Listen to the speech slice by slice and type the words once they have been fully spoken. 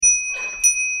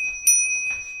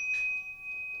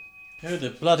Who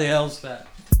the bloody hell's that?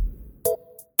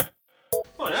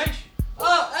 What, H?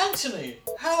 Oh, Anthony!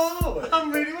 How are we?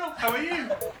 I'm really well. How are you?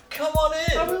 Come on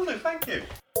in! I will do, thank you.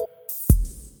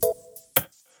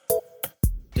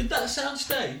 Did that sound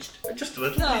staged? Just a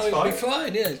little. No, it's it'll be fine.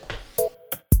 fine, yeah.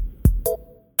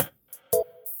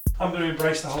 I'm going to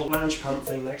embrace the whole lounge pant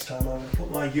thing next time. I'm going to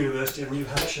put my University of New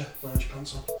Hampshire lounge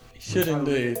pants on. You should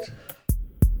indeed.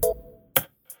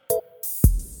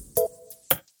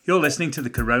 You're listening to the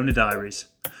Corona Diaries,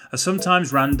 a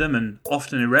sometimes random and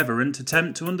often irreverent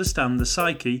attempt to understand the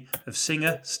psyche of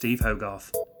singer Steve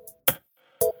Hogarth.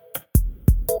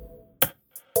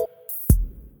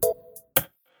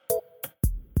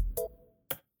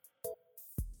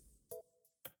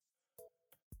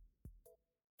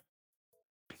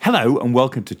 Hello and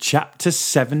welcome to chapter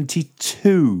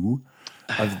 72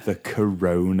 of the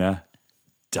Corona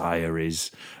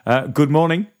Diaries. Good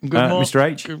morning, Mr.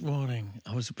 H. Good morning.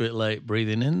 I was a bit late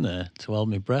breathing in there to hold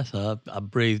my breath. I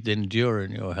breathed in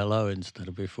during your hello instead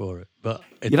of before it. But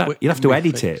You'll have to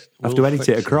edit it. Have to edit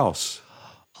it across.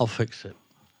 I'll fix it.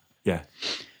 Yeah.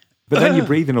 But then your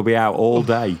breathing will be out all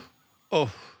day.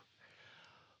 Oh,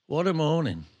 what a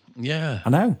morning. Yeah. I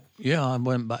know. Yeah, I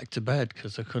went back to bed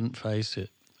because I couldn't face it.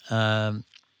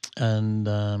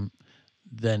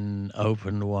 Then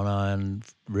opened one eye and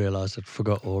realised I'd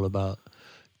forgot all about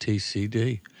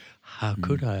TCD. How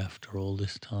could I after all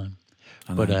this time?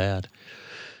 But I had.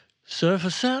 So if I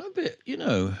sound a bit, I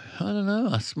don't know,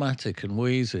 asthmatic and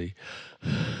wheezy,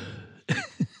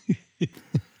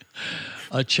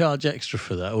 I charge extra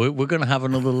for that. We're going to have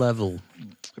another level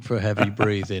for heavy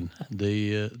breathing.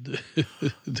 We've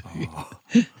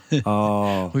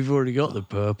already got the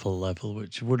purple level,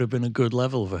 which would have been a good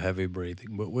level for heavy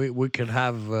breathing, but we could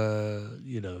have the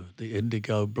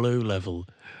indigo blue level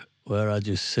where I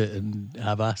just sit and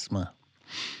have asthma.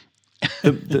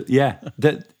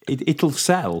 It'll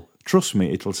sell. Trust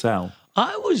me, it'll sell.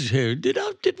 I was here.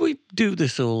 Did we do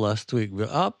this all last week?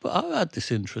 I had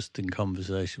this interesting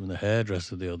conversation with a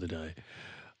hairdresser the other day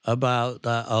about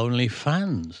that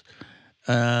OnlyFans.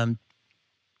 And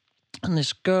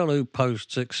this girl who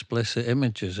posts explicit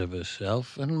images of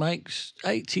herself and makes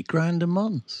 80 grand a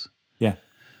month. Yeah,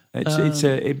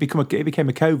 it became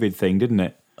a COVID thing, didn't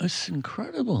it? It's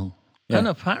incredible. Yeah. And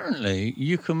apparently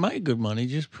you can make good money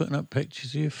just putting up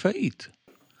pictures of your feet.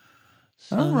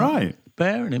 So, oh, right.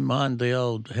 Bearing in mind the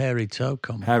old hairy toe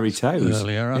comment Hairy toes.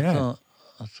 earlier, Yeah.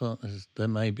 I thought there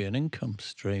may be an income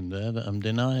stream there that I'm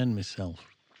denying myself.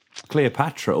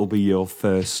 Cleopatra will be your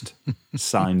first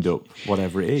signed up,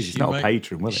 whatever it is. It's not a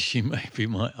patron, will it? She may be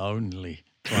my only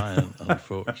client,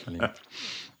 unfortunately.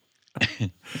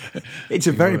 It's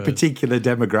a very particular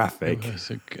demographic. It's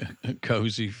a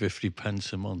cosy 50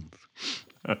 pence a month.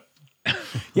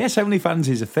 Yes, OnlyFans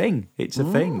is a thing. It's a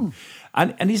thing,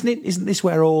 and isn't this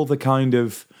where all the kind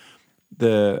of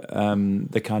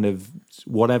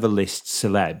whatever list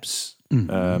celebs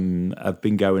have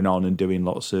been going on and doing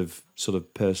lots of sort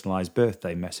of personalised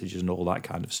birthday messages and all that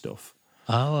kind of stuff.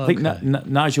 Oh, okay. I think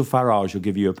Nigel Farage will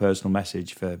give you a personal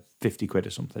message for 50 quid or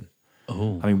something.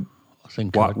 Oh, I mean, I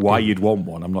think why you'd want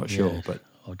one, I'm not sure, but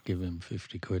I'd give him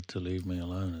 50 quid to leave me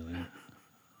alone, I think.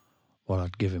 Well,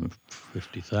 I'd give him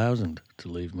 50,000 to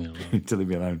leave me alone. to leave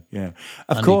me alone, yeah.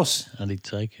 Of course. And he'd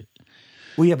take it.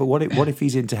 Well, yeah, but what if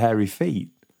he's into hairy feet?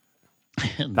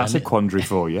 That's a quandary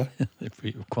for you. A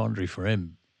quandary for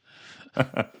him.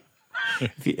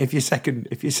 if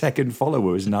your second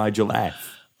follower is Nigel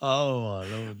F. Oh, my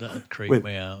Lord, that'd creep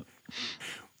me out.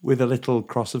 With a little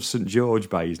cross of St. George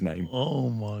by his name. Oh,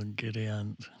 my giddy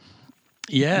aunt.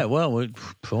 Yeah, well, we're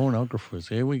pornographers.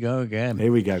 Here we go again.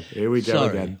 Here we go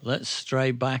again. Let's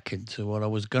stray back into what I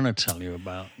was going to tell you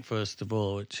about, first of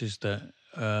all, which is that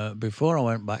before I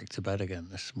went back to bed again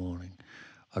this morning,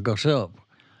 I got up,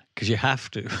 because you have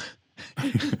to.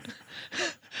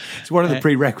 It's one of the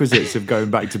prerequisites of going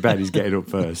back to bed is getting up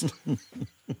first.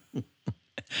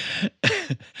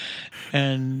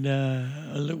 And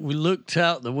we looked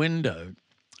out the window,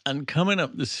 and coming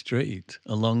up the street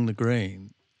along the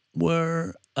green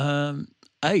were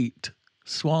 8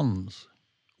 swans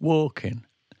walking.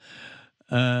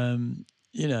 To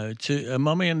a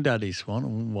mummy and daddy swan,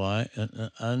 and white,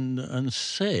 and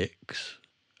 6.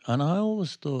 And I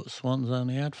always thought swans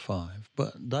only had 5,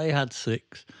 but they had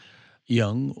 6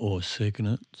 young or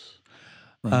cygnets,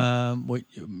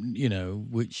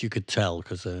 which you could tell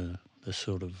because they're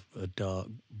sort of a dark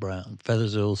brown.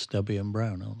 Feathers are all stubby and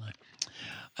brown, aren't they?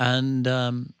 And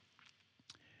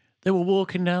they were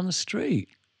walking down the street.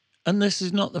 And this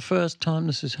is not the first time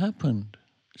this has happened.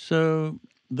 So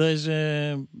there's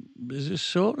a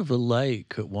sort of a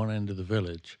lake at one end of the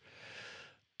village,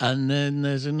 And then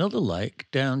there's another lake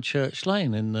down Church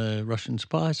Lane in the Russian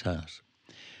spy's house.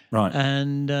 Right.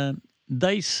 And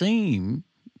they seem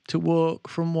to walk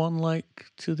from one lake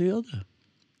to the other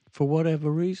for whatever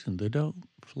reason. They don't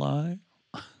fly.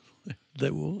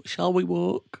 They walk. Shall we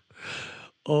walk?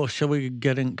 Or shall we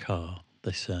get in car,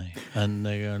 they say. And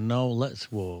they go, no,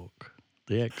 let's walk.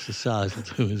 The exercise will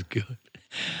do us good.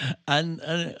 And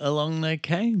along they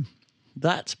came.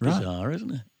 That's bizarre,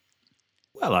 isn't it?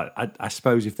 Well, I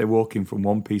suppose if they're walking from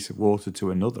one piece of water to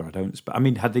another, I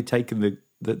mean, had they taken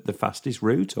the fastest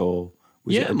route, or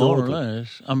was it more or adorable?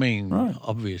 less. I mean,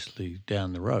 obviously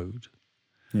down the road.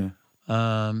 Yeah.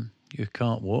 You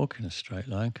can't walk in a straight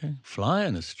line, can you? Fly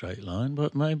in a straight line,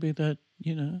 but maybe they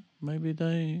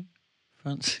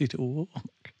fancied a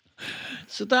walk.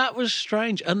 So that was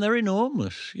strange, and they're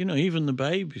enormous. Even the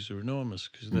babies are enormous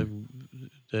because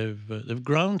they've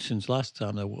grown since last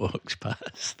time they walked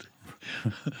past.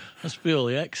 Must be all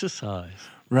the exercise.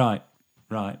 Right.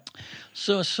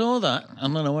 So I saw that,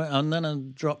 and then I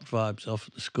dropped Vibes off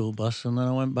at the school bus, and then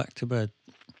I went back to bed.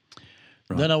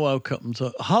 Right. Then I woke up and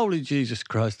thought, "Holy Jesus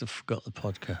Christ! I forgot the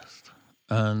podcast."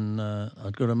 And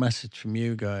I'd got a message from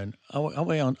you going, "Are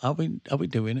we on? Are we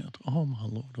doing it?" Oh my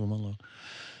Lord!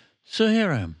 So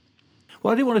here I am.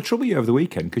 Well, I didn't want to trouble you over the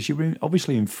weekend because you were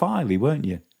obviously in Filey, weren't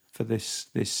you, for this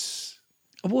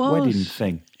wedding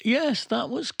thing? Yes, that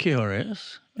was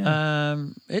curious. Yeah.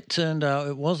 It turned out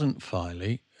it wasn't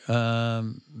Filey,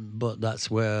 but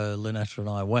that's where Lynetta and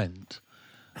I went,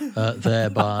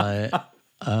 thereby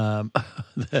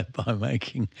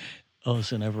making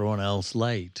us and everyone else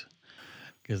late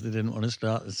because they didn't want to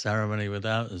start the ceremony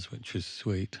without us, which was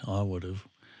sweet. I would have.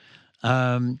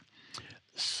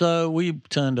 So we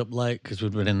turned up late because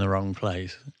we'd been in the wrong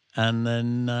place, and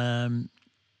then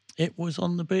it was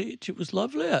on the beach. It was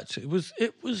lovely, actually.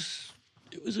 It was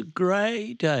a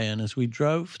grey day, and as we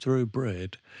drove through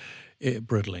Bridlington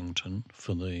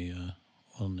for the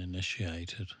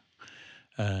uninitiated,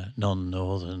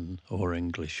 non-northern or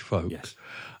English folk, yes.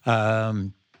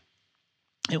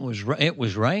 It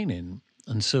was raining,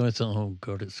 and so I thought, oh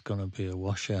God, it's going to be a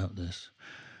washout. This,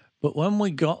 but when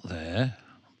we got there,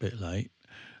 a bit late.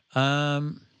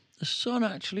 The sun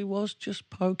actually was just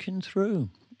poking through,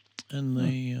 and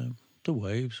the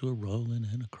waves were rolling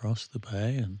in across the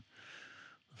bay, and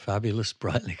fabulous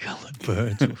brightly coloured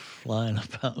birds were flying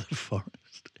up out of the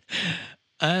forest.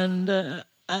 And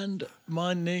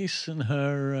my niece and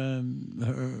her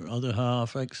other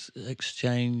half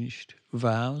exchanged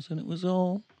vows, and it was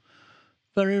all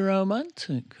very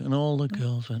romantic. And all the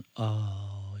girls went,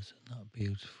 "Oh, isn't that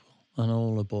beautiful?" And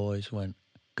all the boys went,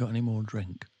 "Got any more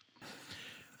drink?"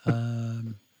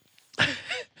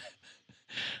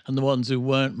 And the ones who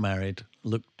weren't married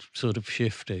looked sort of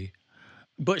shifty.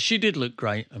 But she did look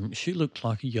great. She looked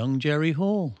like a young Jerry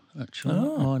Hall, actually,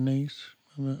 my niece.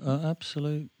 An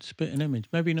absolute spitting image.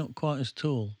 Maybe not quite as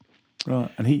tall.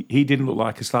 Right. And he didn't look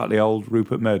like a slightly old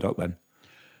Rupert Murdoch then?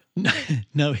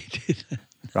 No, he didn't.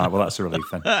 Right, well, that's a relief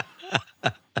then.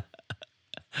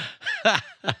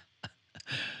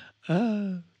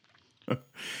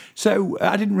 So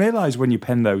I didn't realise when you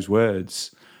penned those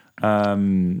words, for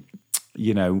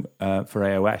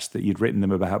AOS, that you'd written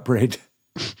them about Brid.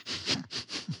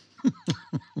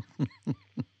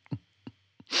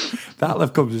 That'll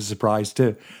have come as a surprise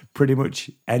to pretty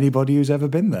much anybody who's ever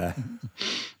been there.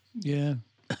 Yeah.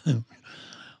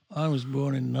 I was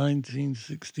born in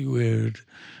 1960 weird.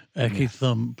 Ecky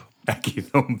Thump. Ecky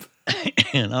Thump.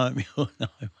 And I'm your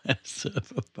nightmare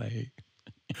surfer babe.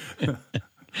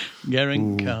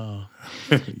 Getting car.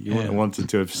 You wouldn't have wanted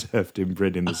to have surfed in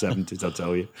Brid in the 70s, I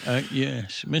tell you.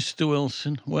 Yes. Mr.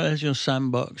 Wilson, where's your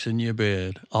sandbox and your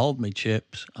beard? Hold me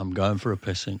chips. I'm going for a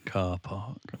piss in car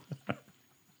park.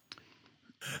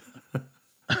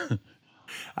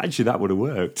 Actually, that would have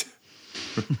worked.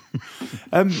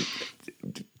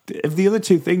 The other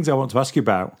two things I want to ask you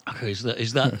about. Okay, is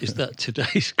that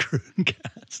today's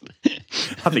Crooncast?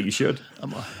 I think you should. I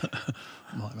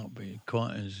might not be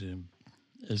quite as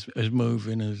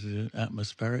moving as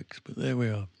atmospherics, but there we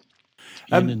are.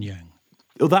 Yin and yang.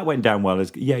 Well, that went down well.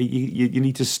 You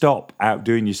need to stop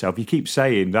outdoing yourself. You keep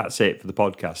saying that's it for the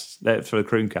podcasts, for the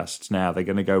Crooncasts now. They're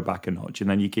going to go back a notch, and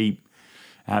then you keep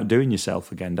outdoing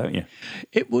yourself again, don't you?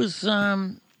 It was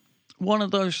one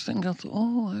of those things I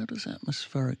thought, how does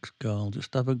atmospherics go? I'll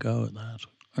just have a go at that.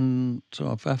 And so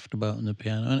I faffed about on the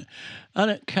piano, and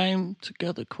it came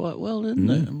together quite well, didn't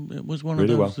it? And it was one of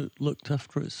those that looked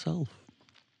after itself.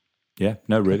 Yeah,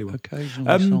 no, really well.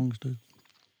 Occasionally songs do.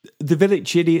 The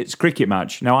Village Idiots cricket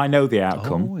match. Now, I know the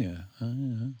outcome. Oh, yeah.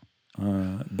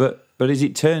 But But as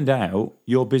it turned out,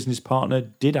 your business partner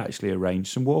did actually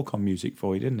arrange some walk-on music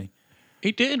for you, didn't he?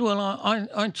 He did. Well,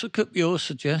 I took up your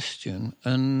suggestion,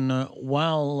 and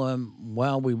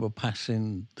while we were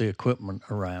passing the equipment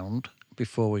around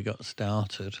before we got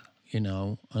started,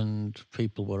 and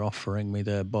people were offering me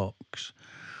their box,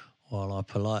 while I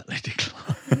politely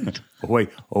declined.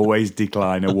 Always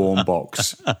decline a warm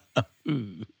box.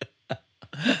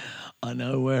 I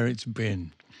know where it's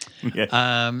been.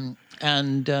 Yeah.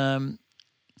 And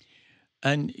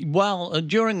while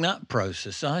during that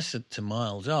process, I said to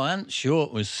Miles, Ant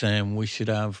Short was saying we should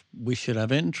have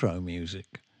intro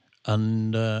music,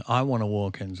 and I want to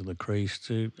walk into the crease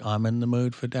to I'm in the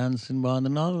mood for dancing by the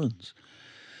Nolans.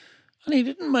 And he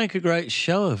didn't make a great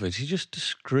show of it. He just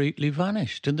discreetly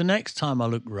vanished. And the next time I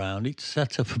looked round, he'd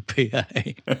set up a PA.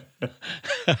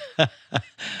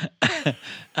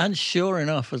 And sure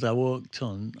enough, as I walked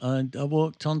on, I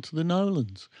walked onto the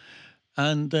Nolans.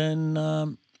 And then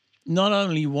not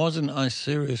only wasn't I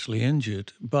seriously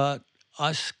injured, but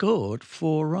I scored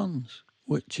 4 runs,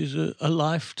 which is a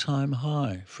lifetime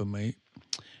high for me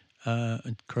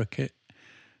in cricket,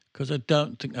 because I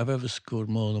don't think I've ever scored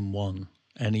more than 1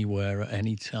 anywhere at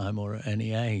any time or at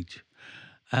any age.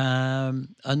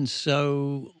 And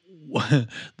so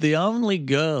the only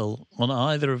girl on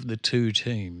either of the 2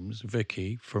 teams,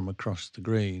 Vicky from across the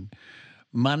green,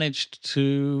 managed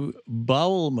to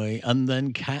bowl me and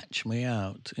then catch me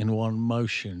out in one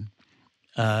motion,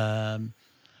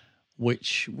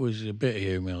 which was a bit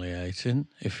humiliating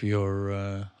if you're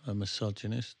a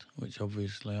misogynist, which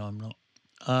obviously I'm not.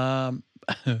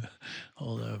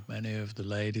 Although many of the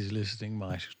ladies listening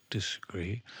might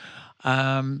disagree.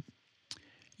 I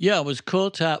was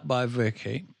caught out by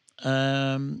Vicky,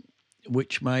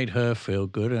 which made her feel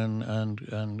good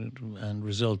and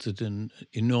resulted in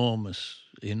enormous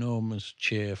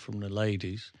cheer from the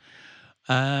ladies.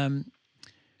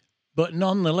 But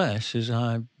nonetheless, as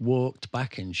I walked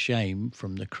back in shame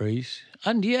from the crease,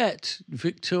 and yet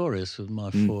victorious with my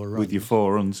 4 runs. With your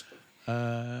 4 runs.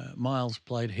 Miles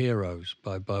played Heroes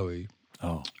by Bowie.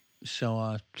 Oh. So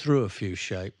I threw a few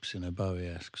shapes in a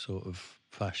Bowie-esque sort of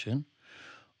fashion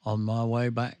on my way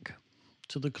back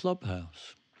to the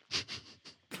clubhouse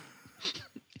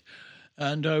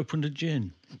and opened a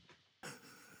gin.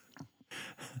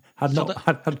 Had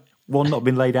one not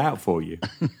been laid out for you?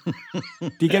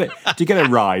 Do you get a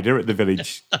rider at the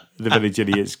village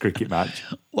idiots cricket match?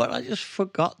 Well, I just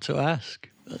forgot to ask.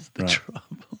 That's the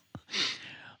trouble.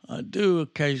 I do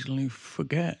occasionally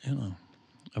forget,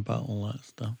 about all that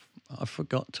stuff. I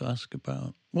forgot to ask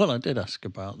about... Well, I did ask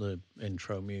about the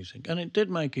intro music, and it did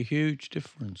make a huge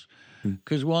difference.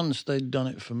 Because once they'd done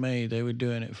it for me, they were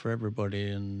doing it for everybody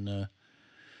and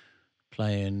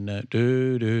playing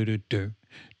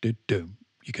do-do-do-do-do-do.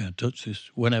 You can't touch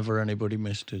this. Whenever anybody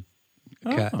missed a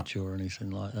catch or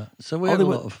anything like that. So we had a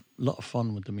lot of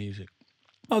fun with the music.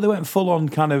 Oh, they went full-on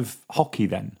kind of hockey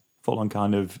then? Full-on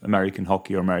kind of American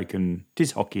hockey or American... It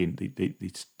is hockey, and they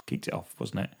kicked it off,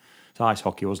 wasn't it? It's ice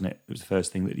hockey, wasn't it? It was the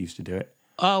first thing that used to do it.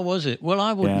 Oh, was it? Well,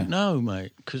 I wouldn't know,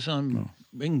 mate, because I'm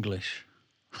English.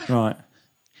 Right.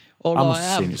 Although I must I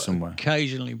have seen have it somewhere.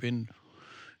 occasionally been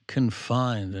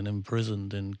confined and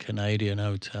imprisoned in Canadian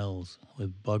hotels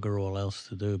with bugger all else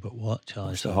to do but watch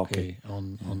ice hockey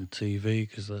on TV,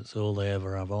 because that's all they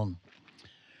ever have on.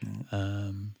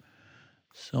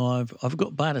 So I've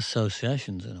got bad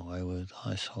associations in a way with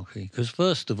ice hockey, because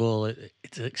first of all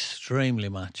it's extremely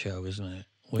macho, isn't it?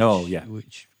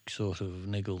 Which sort of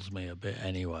niggles me a bit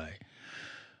anyway.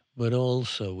 But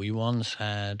also we once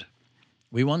had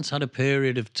a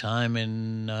period of time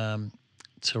in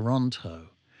Toronto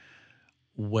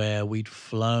where we'd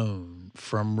flown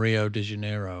from Rio de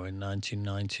Janeiro in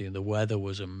 1990, and the weather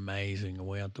was amazing, and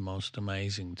we had the most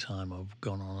amazing time. I've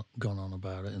gone on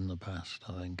about it in the past,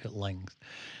 I think, at length.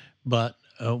 But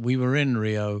we were in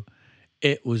Rio.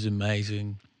 It was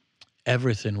amazing.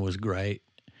 Everything was great.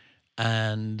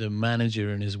 And the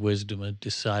manager, in his wisdom, had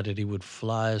decided he would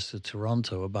fly us to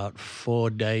Toronto about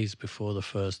 4 days before the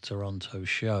first Toronto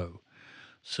show.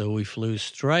 So we flew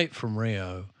straight from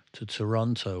Rio to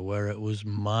Toronto, where it was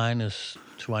minus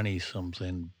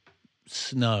 20-something,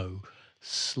 snow,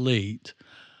 sleet,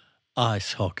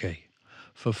 ice hockey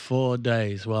for 4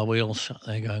 days, while we all sat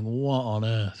there going, what on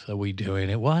earth are we doing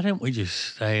it? Why don't we just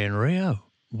stay in Rio?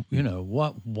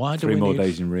 Why do we 3 more need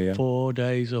days in Rio? 4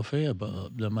 days off here?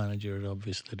 But the manager had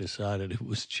obviously decided it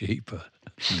was cheaper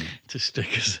to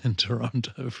stick us in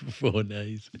Toronto for 4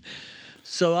 days.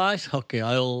 So ice hockey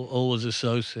I always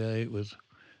associate with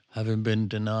having been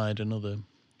denied another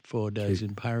 4 days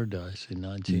in paradise in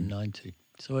 1990.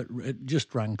 So it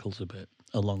just rankles a bit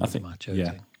along with the macho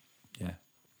thing. Yeah.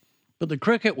 But the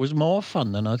cricket was more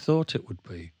fun than I thought it would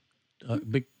be,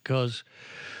 because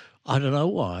I don't know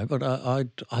why, but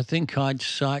I think I'd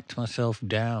psyched myself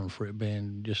down for it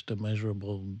being just a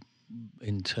miserable,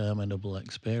 interminable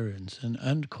experience,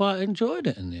 and quite enjoyed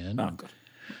it in the end. Oh, God.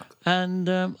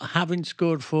 And having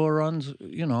scored 4 runs,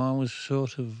 I was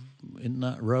sort of in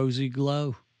that rosy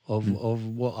glow of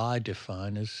what I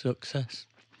define as success.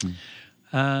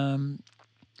 And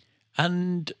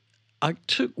I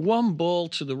took one ball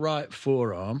to the right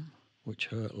forearm, which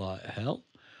hurt like hell,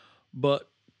 but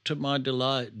to my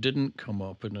delight didn't come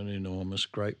up in an enormous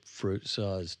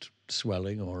grapefruit-sized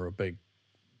swelling or a big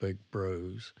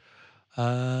bruise.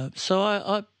 So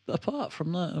I apart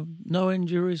from that, no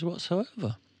injuries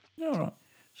whatsoever. All right.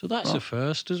 So that's a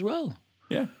first as well.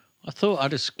 Yeah. I thought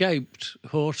I'd escaped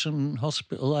Horton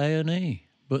Hospital A&E,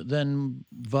 but then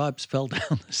Vibes fell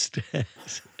down the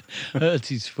stairs, hurt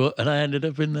his foot, and I ended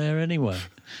up in there anyway,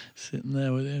 sitting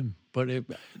there with him. But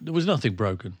there was nothing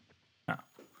broken. No.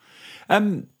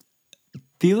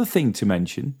 The other thing to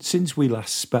mention, since we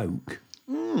last spoke,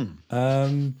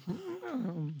 ABBA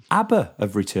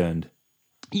have returned.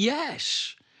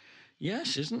 Yes,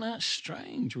 isn't that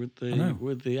strange with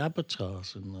the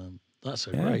avatars and that's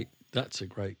a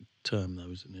great term though,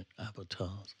 isn't it?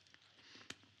 Avatars.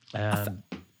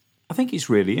 I think it's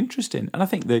really interesting, and I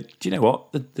think that, do you know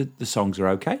what, the songs are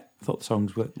okay. I thought the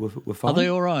songs were fine. Are they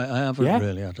all right? I haven't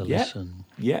really had a listen.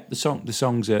 Yeah, the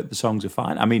songs are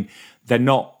fine. I mean, they're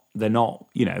not they're not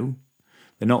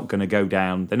going to go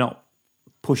down. They're not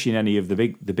pushing any of the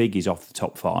biggies off the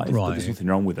top 5. Right. But there's nothing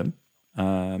wrong with them.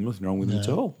 Nothing wrong with them at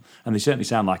all. And they certainly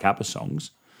sound like ABBA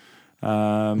songs.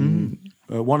 One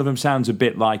of them sounds a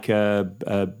bit like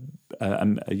a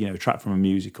track from a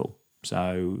musical.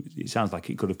 So it sounds like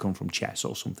it could have come from Chess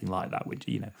or something like that,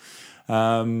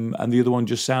 and the other one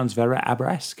just sounds very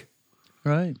ABBA-esque.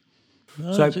 Right.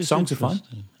 Oh, so songs are fun.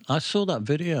 I saw that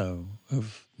video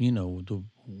of,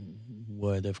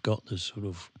 where they've got the sort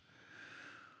of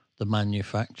the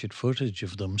manufactured footage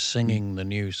of them singing the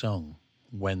new song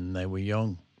when they were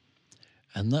young.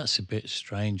 And that's a bit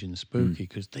strange and spooky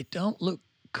because they don't look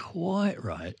quite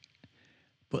right,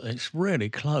 but it's really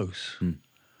close.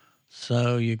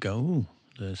 So you go, ooh,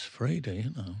 there's Frida,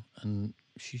 and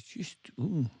she's just,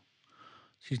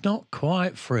 she's not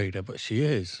quite Frida, but she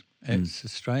is. It's a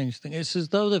strange thing. It's as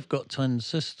though they've got twin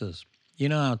sisters. You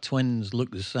know how twins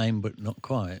look the same but not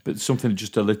quite? But something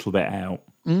just a little bit out.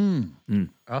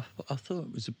 I thought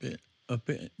it was a bit,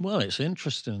 well, it's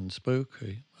interesting and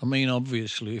spooky. I mean,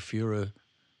 obviously, if you're a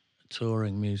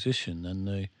touring musician, then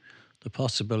the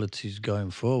possibilities going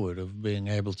forward of being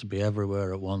able to be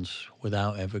everywhere at once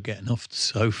without ever getting off the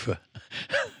sofa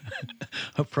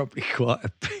are probably quite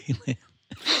appealing.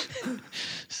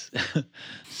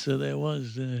 So there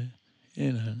was,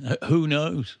 who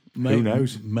knows? Who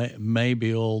knows?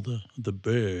 Maybe all the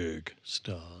big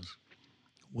stars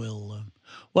will.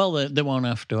 Well, they won't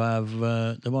have to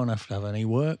have any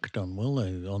work done, will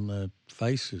they? On their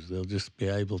faces, they'll just be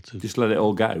able to just let it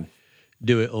all go.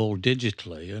 Do it all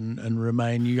digitally and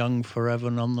remain young forever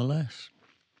nonetheless.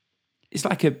 It's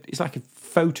like a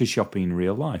photoshopping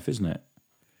real life, isn't it?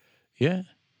 Yeah,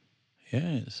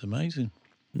 it's amazing.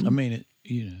 I mean,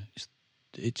 it's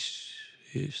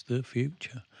the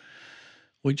future.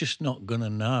 We're just not going to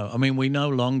know. I mean, we no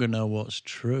longer know what's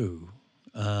true,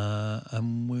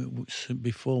 and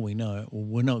before we know it,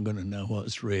 we're not going to know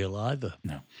what's real either.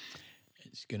 No,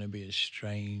 it's going to be a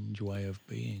strange way of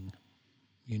being.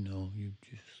 You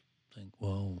just think,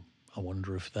 well, I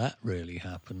wonder if that really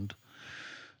happened,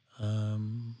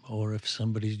 or if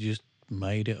somebody's just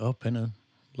made it up in a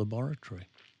laboratory.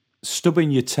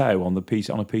 Stubbing your toe on a piece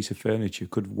of furniture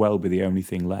could well be the only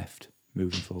thing left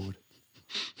moving forward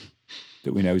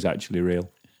that we know is actually real.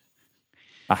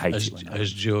 I hate it.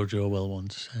 As George Orwell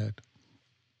once said.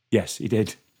 Yes, he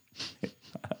did.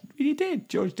 He did.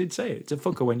 George did say it. It's a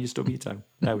fucker when you stub your toe.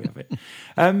 There we have it.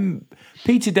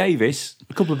 Peter Davis,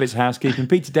 a couple of bits of housekeeping.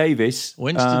 Peter Davis.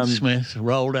 Winston Smith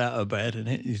rolled out of bed and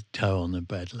hit his toe on the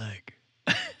bed leg.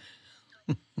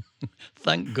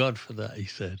 Thank God for that, he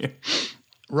said. Yeah.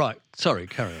 Right. Sorry,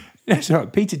 carry on. That's all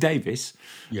right. Peter Davis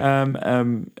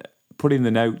put in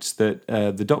the notes that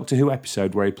the Doctor Who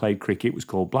episode where he played cricket was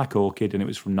called Black Orchid and it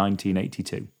was from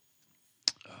 1982.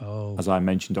 Oh. As I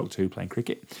mentioned, Doctor Who playing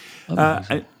cricket.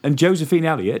 And Josephine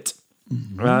Elliott,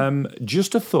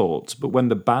 just a thought, but when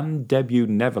the band debuted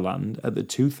Neverland at the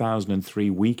 2003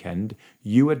 weekend,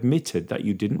 you admitted that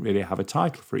you didn't really have a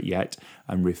title for it yet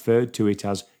and referred to it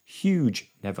as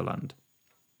Huge Neverland.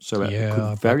 So it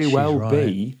could very well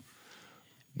be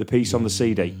the piece on the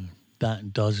CD.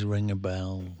 That does ring a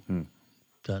bell.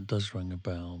 That does ring a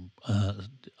bell.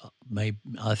 Maybe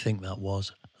I think that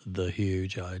was the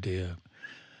huge idea.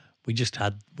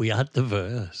 We had the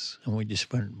verse, and we just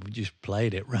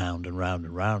played it round and round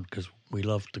and round because we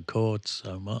loved the chords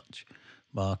so much.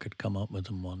 Mark had come up with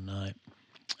them one night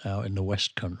out in the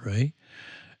West Country,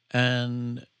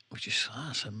 and we just thought,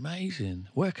 that's amazing.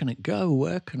 Where can it go?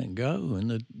 Where can it go? And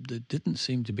there didn't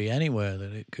seem to be anywhere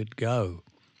that it could go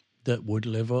that would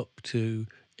live up to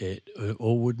it,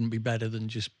 or wouldn't be better than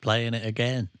just playing it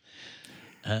again.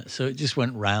 So it just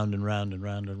went round and round and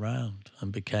round and round,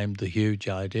 and became the huge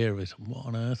idea of what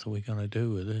on earth are we going to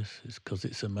do with this? It's because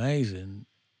it's amazing.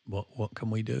 What can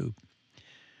we do?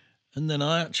 And then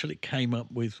I actually came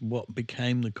up with what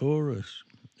became the chorus,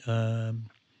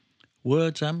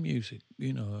 words and music.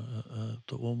 I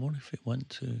thought, well, what if it went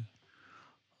to,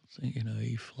 I think,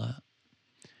 E flat?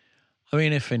 I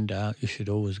mean, if in doubt, you should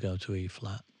always go to E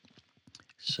flat.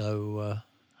 So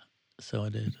I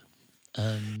did.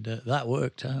 And that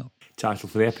worked out. Title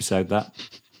for the episode, that.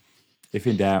 If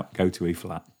in doubt, go to E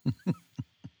flat.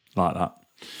 Like that.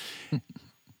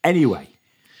 Anyway,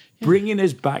 bringing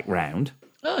us back round.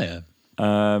 Oh, yeah.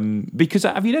 Because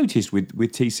have you noticed with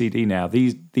TCD now,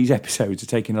 these episodes are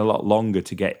taking a lot longer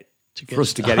to get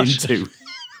into.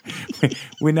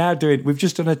 We've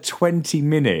just done a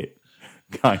 20-minute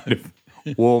kind of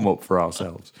warm up for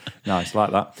ourselves. Nice,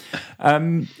 like that.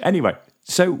 Anyway,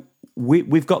 so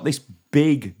we've got this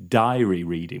big diary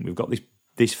reading. We've got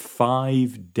this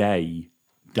 5-day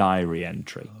diary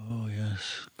entry. Oh,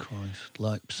 yes, Christ.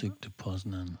 Leipzig to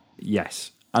Poznan.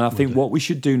 Yes. And I think what we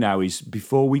should do now is,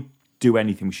 before we do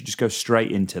anything, we should just go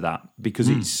straight into that,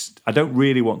 because I don't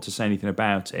really want to say anything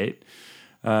about it.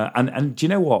 And do you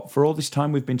know what? For all this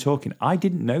time we've been talking, I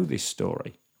didn't know this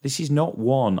story. This is not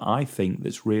one, I think,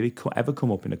 that's really ever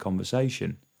come up in a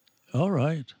conversation. All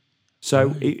right.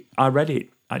 So I read it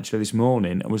actually this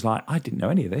morning and was like, I didn't know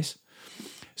any of this.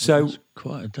 So it was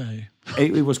quite a day.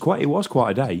 It was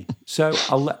quite a day. So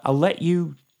I'll let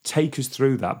you take us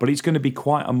through that, but it's going to be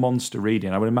quite a monster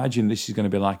reading. I would imagine this is going to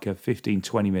be like a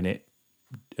 15-20 minute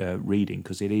reading,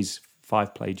 because it is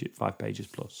 5 pages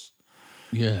plus.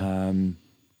 Yeah.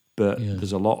 But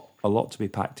there's a lot to be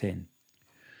packed in.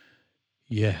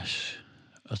 Yes.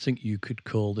 I think you could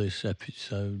call this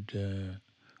episode,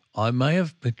 I may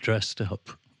have been dressed up,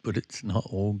 but it's not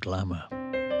all glamour.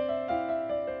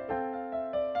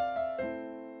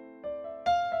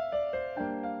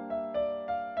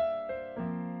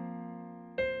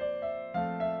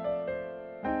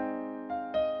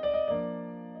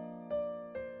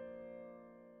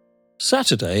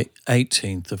 Saturday,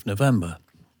 18th of November.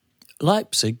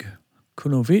 Leipzig,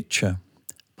 Kunowice,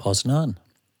 Poznan.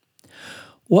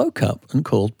 Woke up and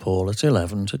called Paul at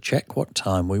 11 to check what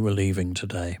time we were leaving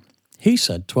today. He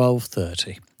said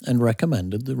 12:30 and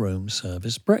recommended the room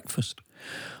service breakfast.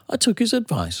 I took his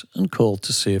advice and called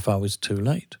to see if I was too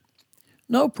late.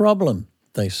 No problem,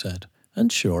 they said,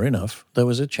 and sure enough, there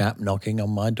was a chap knocking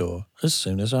on my door as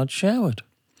soon as I'd showered.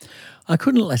 I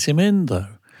couldn't let him in,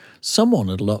 though. Someone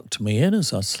had locked me in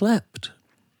as I slept.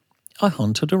 I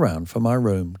hunted around for my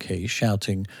room key,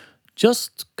 shouting,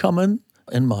 "Just coming,"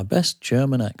 in my best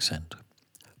German accent.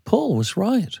 Paul was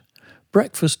right.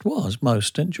 Breakfast was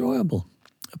most enjoyable.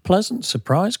 A pleasant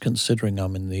surprise considering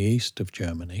I'm in the east of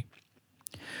Germany.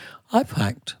 I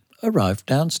packed, arrived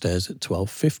downstairs at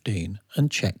 12:15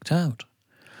 and checked out.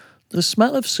 The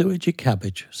smell of sewagey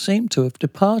cabbage seemed to have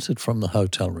departed from the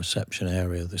hotel reception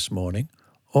area this morning,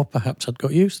 or perhaps I'd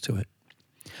got used to it.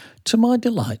 To my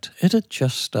delight, it had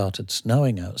just started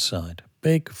snowing outside,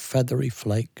 big feathery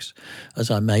flakes, as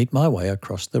I made my way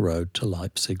across the road to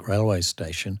Leipzig railway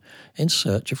station in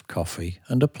search of coffee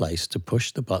and a place to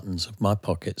push the buttons of my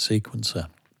pocket sequencer.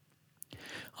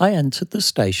 I entered the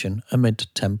station amid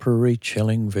temporary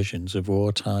chilling visions of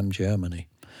wartime Germany.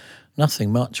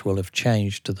 Nothing much will have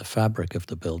changed to the fabric of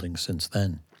the building since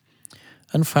then,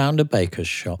 and found a baker's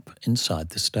shop inside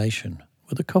the station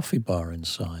with a coffee bar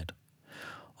inside.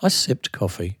 I sipped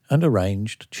coffee and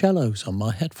arranged cellos on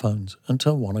my headphones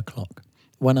until 1 o'clock,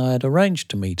 when I had arranged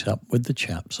to meet up with the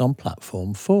chaps on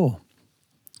platform 4.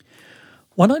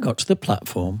 When I got to the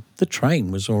platform, the train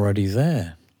was already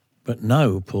there, but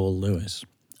no Paul Lewis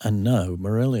and no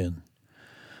Marillion.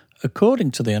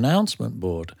 According to the announcement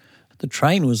board, the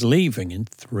train was leaving in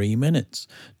 3 minutes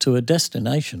to a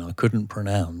destination I couldn't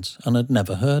pronounce and had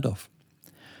never heard of.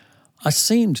 I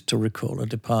seemed to recall a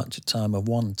departure time of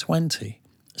 1:20,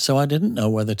 so I didn't know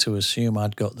whether to assume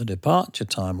I'd got the departure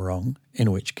time wrong,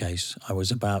 in which case I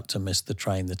was about to miss the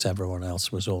train that everyone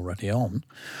else was already on,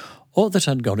 or that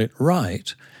I'd got it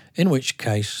right, in which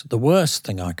case the worst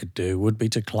thing I could do would be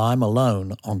to climb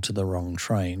alone onto the wrong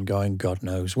train going God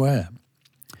knows where.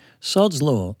 Sod's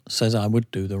Law says I would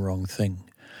do the wrong thing.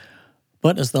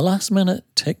 But as the last minute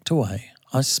ticked away,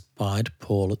 I spied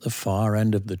Paul at the far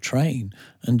end of the train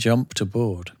and jumped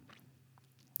aboard.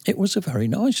 It was a very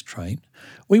nice train.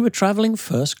 We were travelling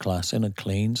first class in a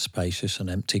clean, spacious and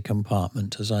empty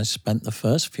compartment as I spent the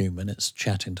first few minutes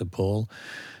chatting to Paul,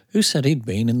 who said he'd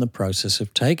been in the process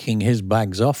of taking his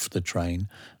bags off the train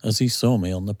as he saw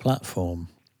me on the platform.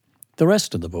 The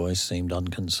rest of the boys seemed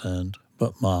unconcerned,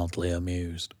 but mildly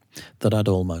amused, that I'd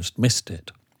almost missed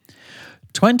it.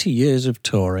 20 years of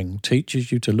touring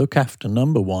teaches you to look after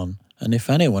number one, and if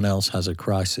anyone else has a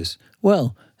crisis,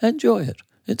 well, enjoy it.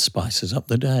 It spices up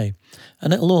the day,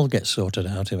 and it'll all get sorted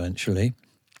out eventually.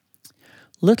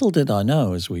 Little did I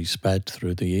know as we sped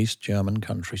through the East German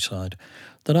countryside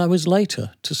that I was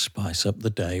later to spice up the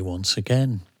day once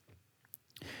again.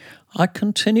 I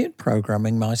continued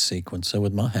programming my sequencer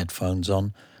with my headphones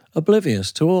on,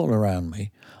 oblivious to all around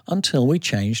me, until we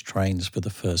changed trains for the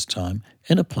first time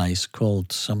in a place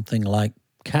called something like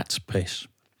Cat's Piss.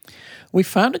 We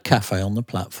found a cafe on the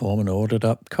platform and ordered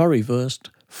up currywurst,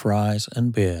 fries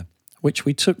and beer, which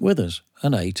we took with us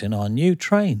and ate in our new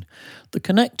train, the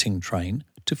connecting train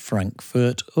to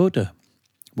Frankfurt Oder,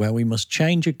 where we must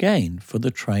change again for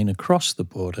the train across the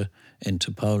border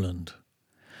into Poland.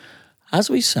 As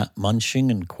we sat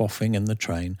munching and quaffing in the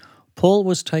train, Paul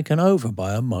was taken over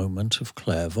by a moment of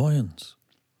clairvoyance.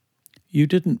 "You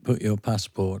didn't put your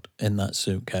passport in that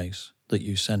suitcase that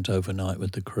you sent overnight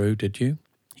with the crew, did you?"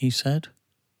 he said.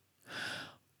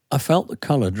 I felt the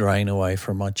colour drain away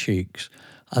from my cheeks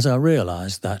as I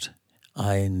realised that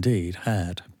I indeed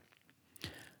had.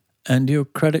 "And your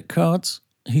credit cards?"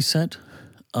 he said.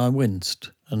 I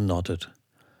winced and nodded.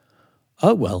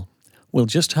 "Oh well, we'll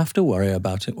just have to worry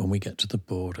about it when we get to the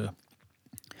border."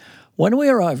 When we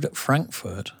arrived at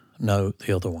Frankfurt, no,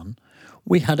 the other one,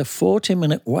 we had a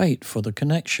 40-minute wait for the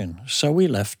connection, so we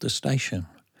left the station.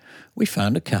 We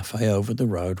found a cafe over the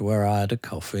road where I had a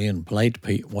coffee and played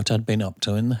Pete what I'd been up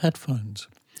to in the headphones.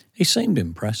 He seemed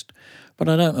impressed, but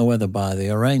I don't know whether by the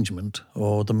arrangement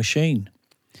or the machine.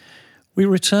 We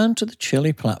returned to the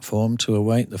chilly platform to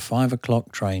await the 5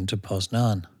 o'clock train to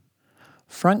Poznan.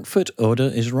 Frankfurt Oder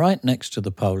is right next to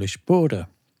the Polish border.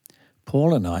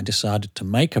 Paul and I decided to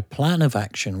make a plan of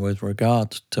action with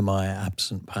regard to my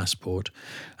absent passport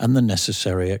and the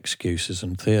necessary excuses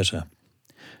and theatre.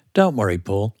 "Don't worry,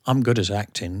 Paul, I'm good at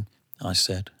acting," I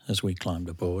said as we climbed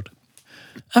aboard.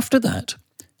 After that,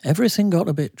 everything got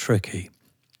a bit tricky.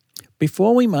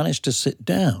 Before we managed to sit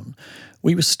down,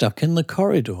 we were stuck in the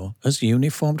corridor as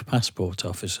uniformed passport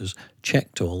officers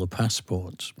checked all the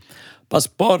passports.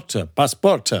 "Passporte,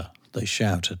 passporte," they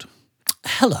shouted.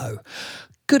 "Hello,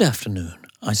 good afternoon,"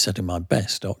 I said in my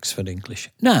best Oxford English.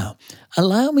 "Now,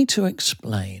 allow me to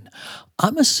explain.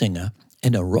 I'm a singer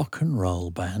in a rock and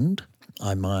roll band,"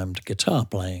 I mimed guitar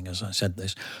playing as I said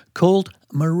this, "called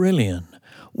Marillion.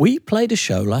 We played a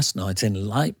show last night in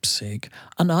Leipzig,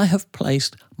 and I have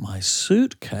placed my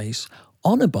suitcase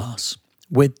on a bus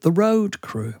with the road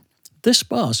crew. This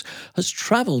bus has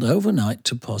travelled overnight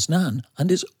to Poznan and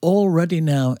is already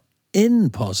now in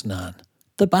Poznan.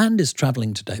 The band is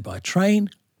travelling today by train.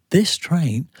 This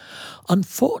train.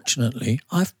 Unfortunately,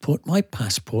 I've put my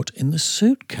passport in the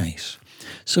suitcase,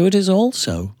 so it is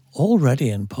also already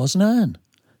in Poznan.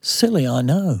 Silly, I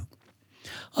know.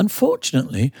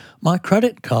 Unfortunately, my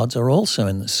credit cards are also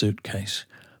in the suitcase.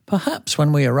 Perhaps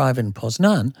when we arrive in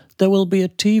Poznan, there will be a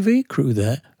TV crew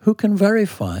there who can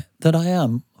verify that I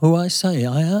am who I say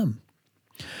I am."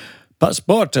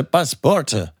 "Passporte,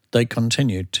 passporte," they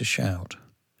continued to shout.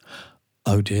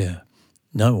 Oh dear,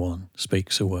 no one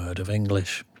speaks a word of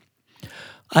English.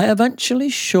 I eventually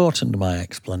shortened my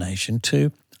explanation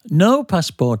to "No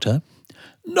passporte,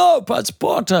 no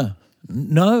passporte,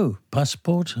 no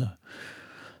passporte."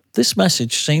 This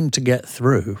message seemed to get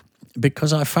through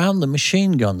because I found the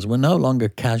machine guns were no longer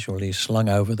casually slung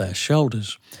over their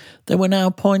shoulders. They were now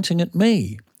pointing at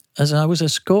me as I was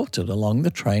escorted along the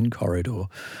train corridor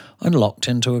and locked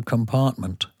into a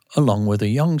compartment, along with a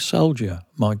young soldier,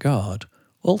 my guard,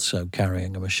 also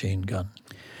carrying a machine gun.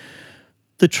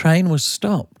 The train was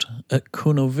stopped at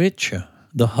Kunovice,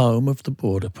 the home of the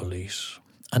border police,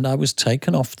 and I was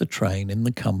taken off the train in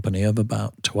the company of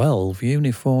about 12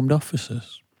 uniformed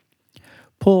officers.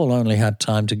 Paul only had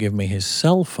time to give me his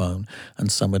cell phone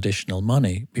and some additional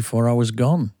money before I was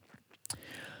gone.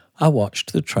 I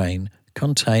watched the train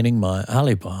containing my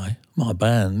alibi, my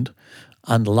band,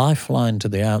 and lifeline to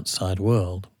the outside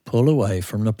world pull away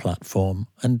from the platform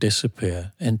and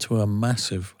disappear into a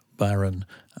massive barren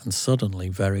and suddenly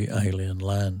very alien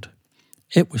land.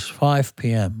 It was 5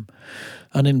 p.m,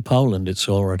 and in Poland it's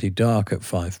already dark at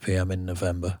 5 p.m. in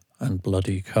November and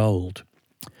bloody cold.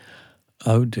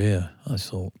 Oh dear, I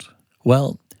thought.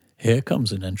 Well, here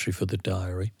comes an entry for the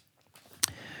diary.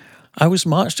 I was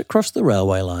marched across the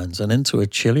railway lines and into a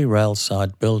chilly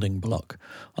railside building block,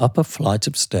 up a flight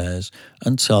of stairs,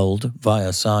 and told,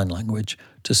 via sign language,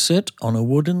 to sit on a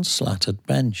wooden slatted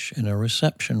bench in a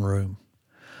reception room.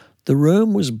 The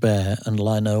room was bare and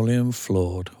linoleum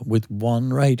floored, with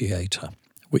one radiator,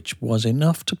 which was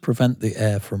enough to prevent the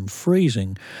air from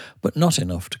freezing, but not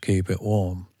enough to keep it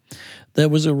warm. There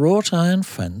was a wrought iron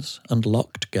fence and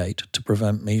locked gate to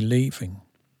prevent me leaving.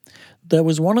 There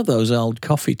was one of those old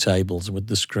coffee tables with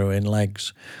the screw-in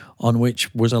legs, on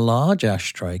which was a large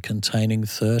ashtray containing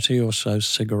 30 or so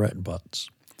cigarette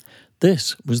butts.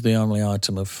 This was the only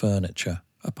item of furniture,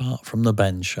 apart from the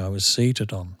bench I was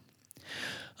seated on.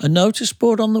 A notice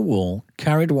board on the wall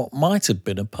carried what might have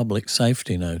been a public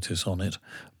safety notice on it,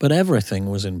 but everything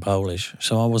was in Polish,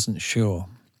 so I wasn't sure.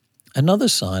 Another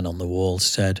sign on the wall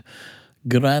said,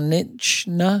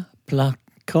 Graniczna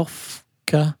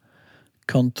Plakowka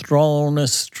Kontrolne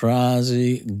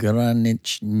Straży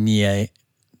Granicznej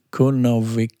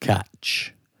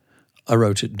Kunowikacz. I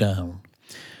wrote it down.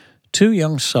 2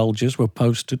 young soldiers were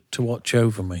posted to watch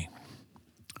over me.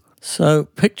 So,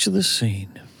 picture the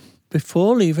scene.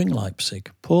 Before leaving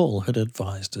Leipzig, Paul had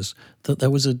advised us that there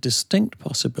was a distinct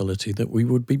possibility that we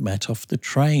would be met off the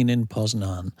train in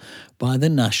Poznan by the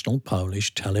national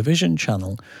Polish television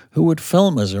channel, who would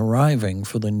film us arriving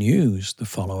for the news the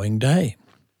following day.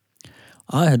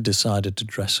 I had decided to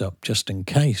dress up just in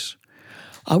case.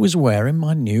 I was wearing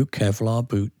my new Kevlar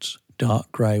boots,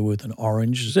 dark grey with an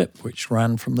orange zip which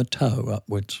ran from the toe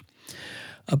upwards.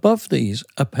 Above these,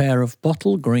 a pair of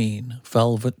bottle green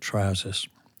velvet trousers,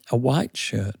 a white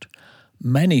shirt,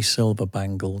 many silver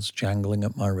bangles jangling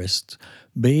at my wrists,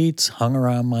 beads hung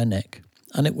around my neck,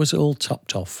 and it was all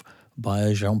topped off by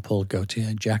a Jean-Paul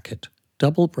Gaultier jacket,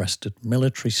 double-breasted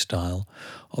military style,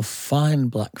 of fine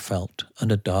black felt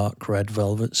and a dark red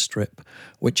velvet strip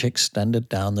which extended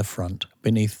down the front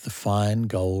beneath the fine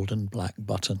gold and black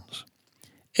buttons.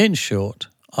 In short,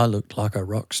 I looked like a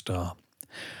rock star,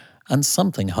 and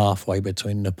something halfway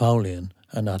between Napoleon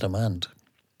and Adamant.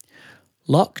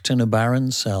 Locked in a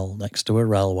barren cell next to a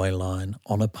railway line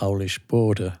on a Polish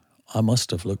border, I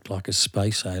must have looked like a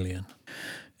space alien.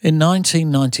 In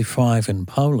 1995 in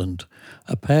Poland,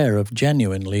 a pair of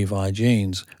genuine Levi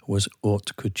jeans was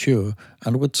haute couture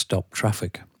and would stop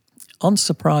traffic.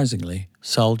 Unsurprisingly,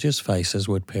 soldiers' faces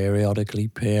would periodically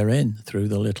peer in through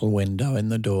the little window in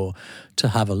the door to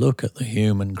have a look at the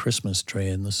human Christmas tree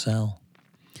in the cell.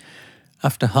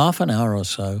 After half an hour or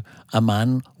so, a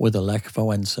man with a Lech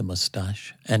Wałęsa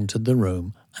moustache entered the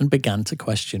room and began to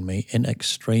question me in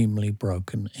extremely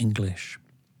broken English.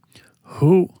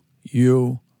 Who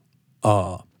you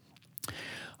are?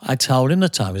 I told him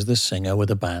that I was the singer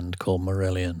with a band called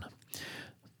Marillion.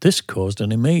 This caused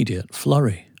an immediate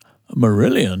flurry.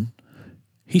 Marillion?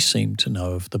 He seemed to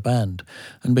know of the band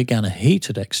and began a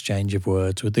heated exchange of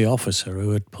words with the officer who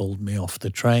had pulled me off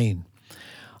the train.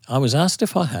 I was asked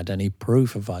if I had any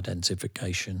proof of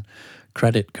identification,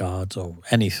 credit cards or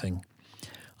anything.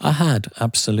 I had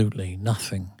absolutely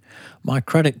nothing. My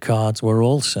credit cards were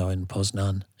also in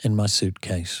Poznan, in my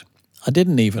suitcase. I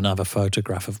didn't even have a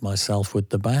photograph of myself with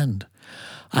the band.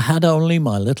 I had only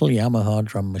my little Yamaha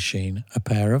drum machine, a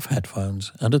pair of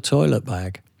headphones and a toilet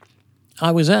bag.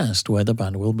 I was asked where the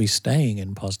band will be staying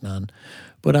in Poznan,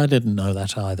 but I didn't know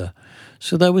that either,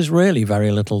 so there was really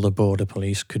very little the border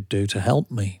police could do to help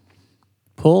me.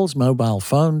 Paul's mobile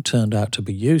phone turned out to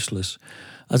be useless,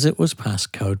 as it was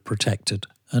passcode protected,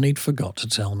 and he'd forgot to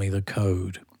tell me the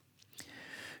code.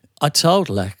 I told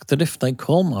Lech that if they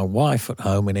called my wife at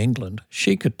home in England,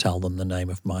 she could tell them the name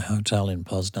of my hotel in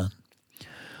Poznan.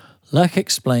 Lech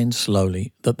explained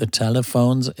slowly that the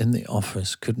telephones in the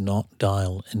office could not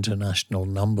dial international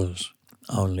numbers,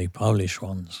 only Polish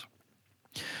ones.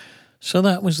 So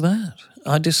that was that.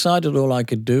 I decided all I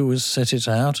could do was sit it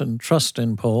out and trust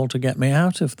in Paul to get me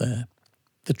out of there.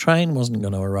 The train wasn't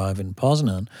going to arrive in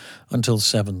Poznan until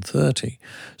 7:30,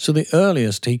 so the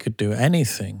earliest he could do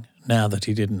anything, now that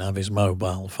he didn't have his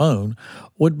mobile phone,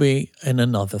 would be in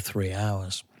another 3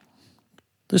 hours.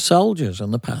 The soldiers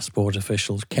and the passport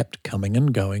officials kept coming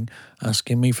and going,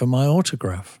 asking me for my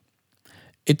autograph.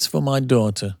 "It's for my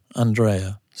daughter,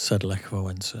 Andrea," said Lech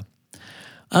Wałęsa.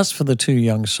 As for the 2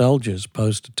 young soldiers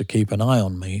posted to keep an eye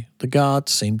on me, the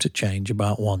guards seemed to change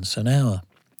about once an hour.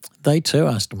 They too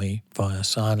asked me, via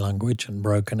sign language and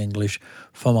broken English,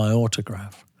 for my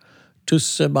autograph. "To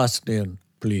Sebastian,"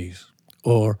 please,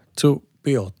 or to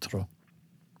Piotr.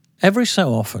 Every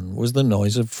so often was the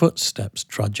noise of footsteps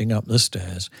trudging up the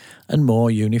stairs, and more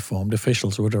uniformed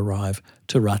officials would arrive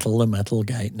to rattle the metal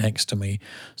gate next to me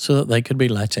so that they could be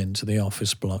let into the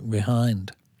office block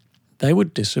behind. They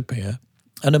would disappear,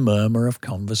 and a murmur of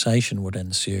conversation would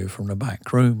ensue from the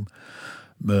back room.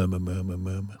 Murmur, murmur,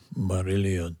 murmur,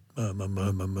 Marillion, murmur,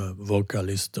 murmur, murmur,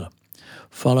 Vocalista,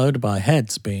 followed by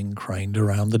heads being craned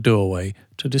around the doorway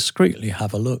to discreetly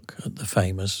have a look at the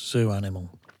famous zoo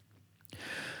animal.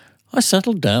 I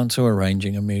settled down to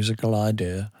arranging a musical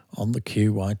idea on the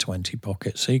QY20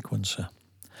 pocket sequencer.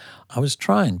 I was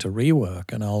trying to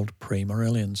rework an old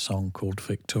pre-Marillion song called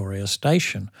Victoria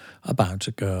Station about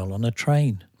a girl on a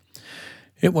train.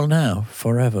 It will now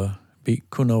forever be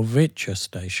Kunovice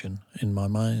Station in my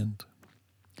mind.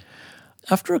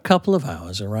 After a couple of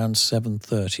hours, around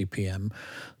 7:30 p.m,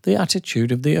 the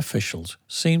attitude of the officials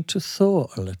seemed to thaw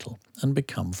a little and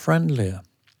become friendlier.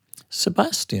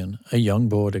 Sebastian, a young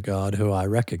border guard who I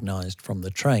recognised from the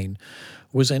train,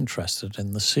 was interested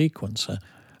in the sequencer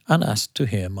and asked to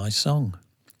hear my song.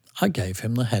 I gave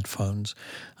him the headphones,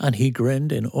 and he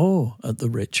grinned in awe at the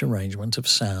rich arrangement of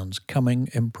sounds coming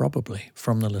improbably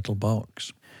from the little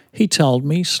box. He told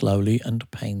me slowly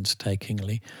and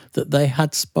painstakingly that they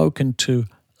had spoken to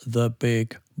the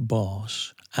big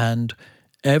boss and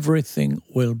everything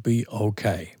will be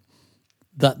okay.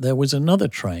 That there was another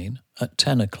train at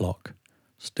 10 o'clock,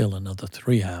 still another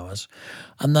 3 hours,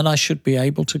 and that I should be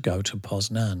able to go to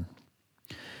Poznan.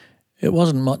 It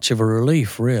wasn't much of a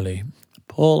relief, really.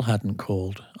 Paul hadn't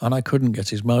called, and I couldn't get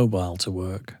his mobile to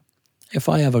work. If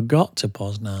I ever got to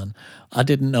Poznan, I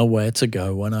didn't know where to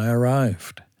go when I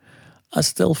arrived. I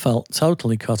still felt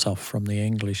totally cut off from the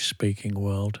English-speaking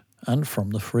world and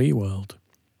from the free world.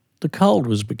 The cold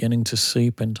was beginning to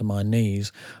seep into my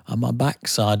knees, and my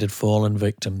backside had fallen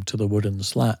victim to the wooden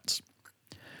slats.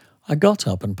 I got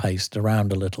up and paced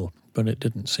around a little, but it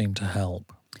didn't seem to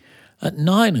help. At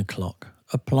 9 o'clock,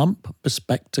 a plump,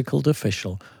 bespectacled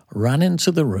official ran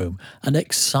into the room and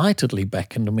excitedly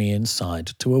beckoned me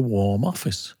inside to a warm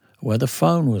office, where the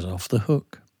phone was off the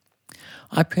hook.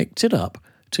 I picked it up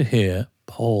to hear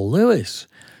Paul Lewis,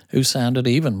 who sounded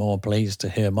even more pleased to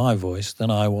hear my voice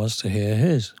than I was to hear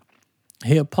his.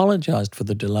 He apologised for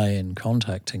the delay in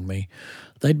contacting me.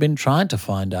 They'd been trying to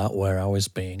find out where I was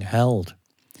being held.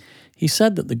 He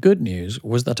said that the good news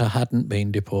was that I hadn't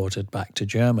been deported back to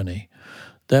Germany.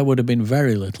 There would have been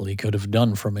very little he could have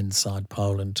done from inside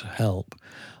Poland to help,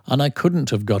 and I couldn't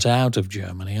have got out of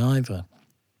Germany either.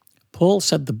 Paul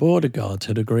said the border guards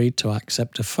had agreed to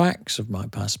accept a fax of my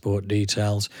passport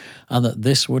details and that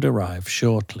this would arrive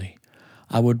shortly.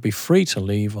 I would be free to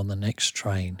leave on the next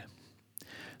train.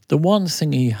 The one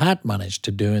thing he had managed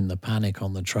to do in the panic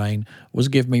on the train was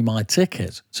give me my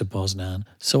ticket to Poznan,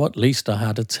 so at least I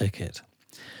had a ticket.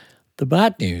 The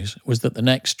bad news was that the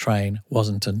next train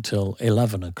wasn't until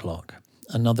 11 o'clock,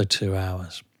 another 2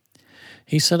 hours.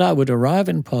 He said I would arrive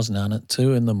in Poznan at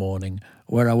 2 in the morning,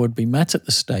 where I would be met at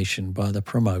the station by the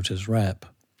promoter's rep.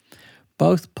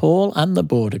 Both Paul and the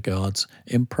border guards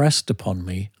impressed upon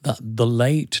me that the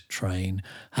late train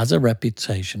has a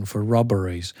reputation for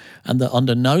robberies and that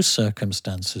under no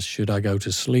circumstances should I go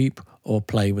to sleep or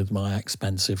play with my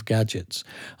expensive gadgets,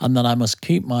 and that I must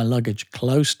keep my luggage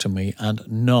close to me and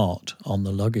not on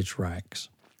the luggage racks.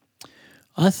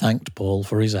 I thanked Paul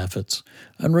for his efforts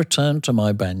and returned to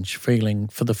my bench feeling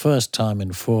for the first time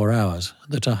in 4 hours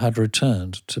that I had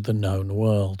returned to the known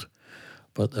world,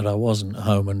 but that I wasn't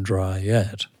home and dry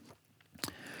yet.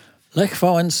 Lech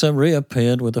Wałęsa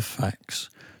reappeared with a fax.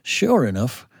 Sure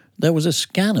enough, there was a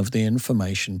scan of the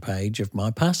information page of my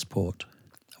passport.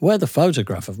 Where the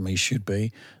photograph of me should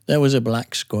be, there was a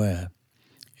black square.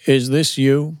 "Is this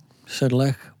you?" said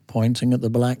Lech, pointing at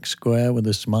the black square with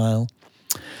a smile.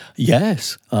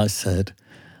 "Yes," I said.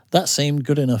 That seemed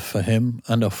good enough for him,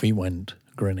 and off he went,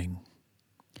 grinning.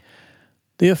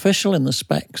 The official in the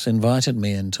specs invited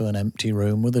me into an empty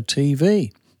room with a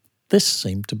TV. This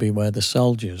seemed to be where the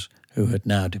soldiers, who had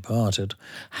now departed,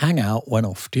 hang out when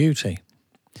off duty.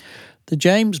 The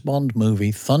James Bond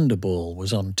movie Thunderball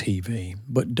was on TV,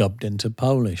 but dubbed into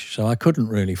Polish, so I couldn't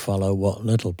really follow what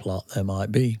little plot there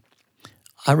might be.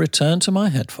 I returned to my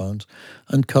headphones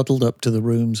and cuddled up to the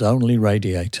room's only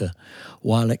radiator,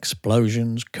 while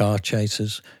explosions, car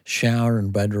chases, shower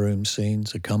and bedroom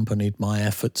scenes accompanied my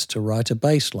efforts to write a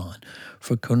bass line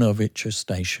for Kunovice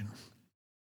Station.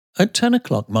 At 10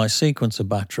 o'clock my sequencer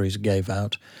batteries gave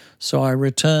out, so I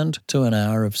returned to an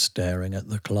hour of staring at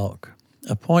the clock.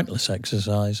 A pointless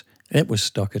exercise. It was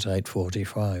stuck at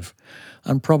 8:45,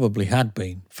 and probably had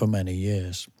been for many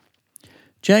years.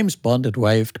 James Bond had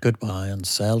waved goodbye and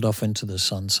sailed off into the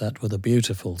sunset with a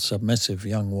beautiful, submissive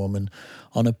young woman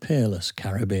on a peerless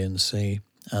Caribbean sea,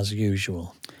 as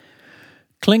usual.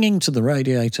 Clinging to the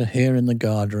radiator here in the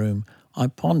guardroom, I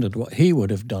pondered what he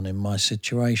would have done in my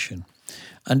situation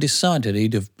and decided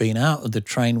he'd have been out of the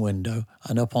train window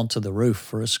and up onto the roof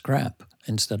for a scrap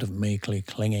instead of meekly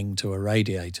clinging to a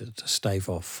radiator to stave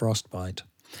off frostbite.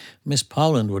 Miss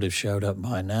Poland would have showed up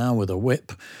by now with a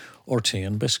whip or tea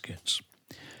and biscuits.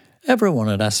 Everyone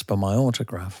had asked for my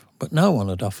autograph, but no one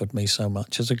had offered me so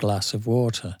much as a glass of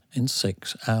water in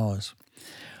 6 hours.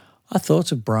 I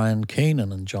thought of Brian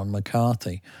Keenan and John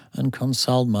McCarthy and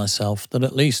consoled myself that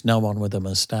at least no one with a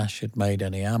moustache had made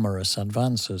any amorous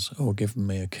advances or given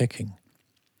me a kicking.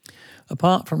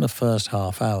 Apart from the first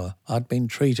half hour, I'd been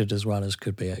treated as well as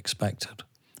could be expected.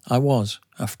 I was,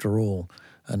 after all,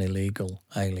 an illegal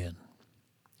alien.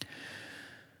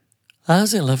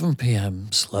 As 11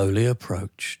 p.m. slowly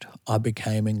approached, I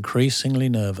became increasingly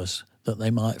nervous that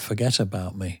they might forget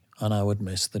about me and I would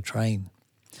miss the train.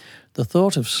 The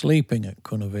thought of sleeping at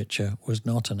Kunovice was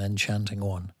not an enchanting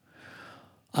one.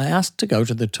 I asked to go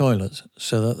to the toilet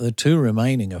so that the 2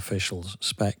 remaining officials,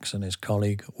 Specs and his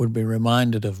colleague, would be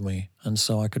reminded of me and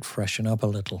so I could freshen up a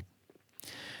little.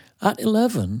 At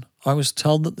 11, I was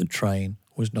told that the train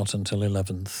was not until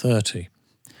 11:30.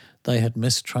 They had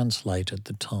mistranslated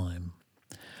the time.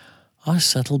 I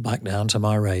settled back down to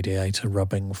my radiator,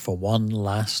 rubbing for one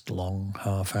last long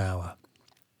half hour.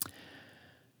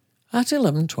 At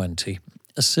 11:20,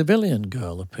 a civilian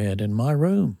girl appeared in my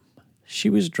room. She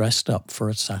was dressed up for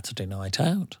a Saturday night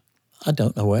out. I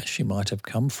don't know where she might have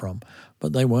come from,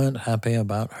 but they weren't happy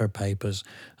about her papers,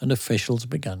 and officials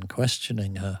began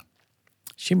questioning her.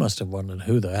 She must have wondered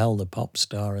who the hell the pop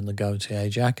star in the Gautier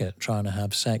jacket trying to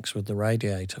have sex with the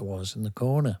radiator was in the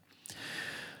corner.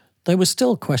 They were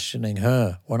still questioning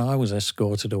her when I was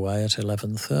escorted away at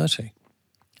 11:30.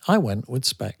 I went with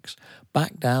Specs,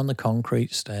 back down the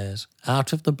concrete stairs,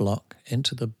 out of the block,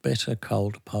 into the bitter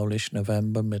cold Polish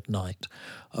November midnight,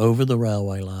 over the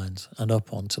railway lines and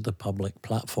up onto the public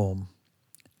platform.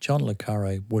 John le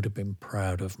Carré would have been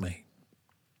proud of me.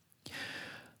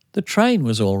 The train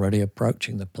was already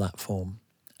approaching the platform.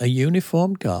 A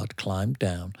uniformed guard climbed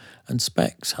down and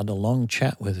Specs had a long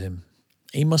chat with him.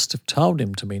 He must have told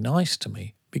him to be nice to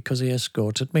me, because he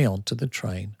escorted me onto the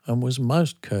train and was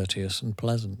most courteous and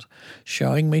pleasant,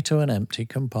 showing me to an empty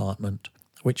compartment,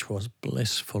 which was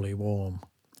blissfully warm,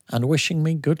 and wishing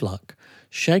me good luck,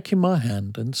 shaking my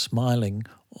hand and smiling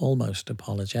almost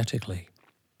apologetically.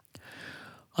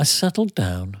 I settled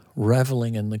down,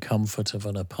 revelling in the comfort of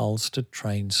an upholstered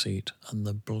train seat and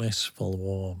the blissful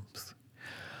warmth.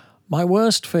 My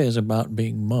worst fears about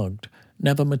being mugged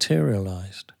never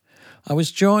materialised. I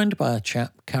was joined by a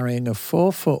chap carrying a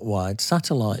 4-foot-wide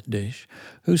satellite dish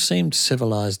who seemed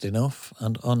civilised enough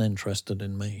and uninterested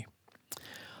in me.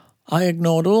 I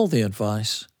ignored all the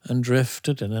advice and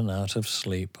drifted in and out of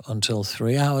sleep until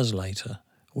 3 hours later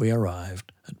we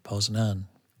arrived at Poznan.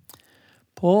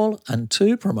 Paul and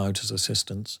 2 promoters'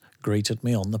 assistants greeted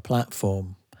me on the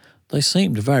platform. They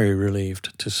seemed very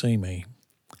relieved to see me.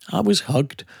 I was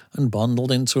hugged and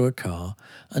bundled into a car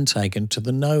and taken to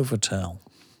the Novotel.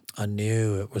 I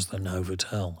knew it was the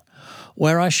Novotel,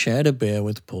 where I shared a beer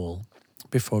with Paul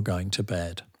before going to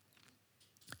bed.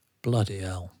 Bloody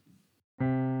hell.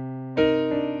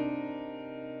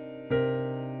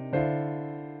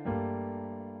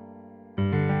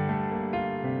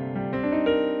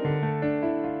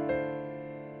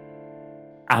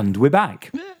 And we're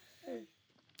back.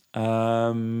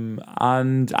 And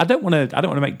I don't want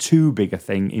to make too big a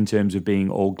thing in terms of being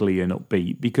all glee and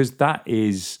upbeat, because that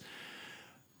is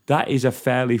a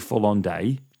fairly full-on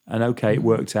day. And okay, it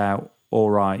worked out all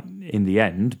right in the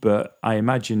end, but I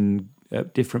imagine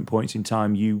at different points in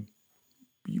time you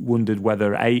wondered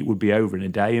whether A, it would be over in a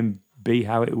day, and B,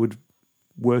 how it would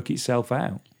work itself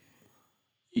out.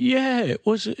 Yeah, it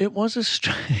was a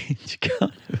strange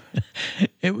kind of...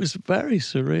 It was very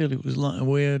surreal. It was like a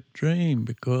weird dream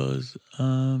because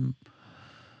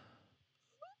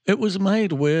it was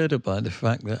made weirder by the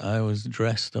fact that I was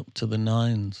dressed up to the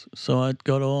nines. So I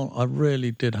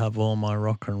really did have all my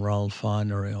rock and roll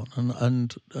finery on,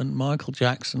 and Michael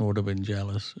Jackson would have been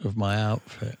jealous of my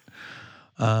outfit.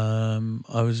 I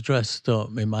was dressed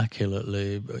up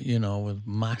immaculately, with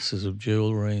masses of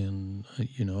jewellery and,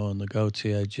 and the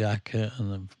Gautier jacket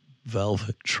and the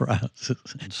velvet trousers.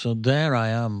 So there I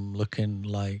am looking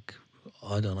like,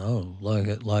 I don't know, like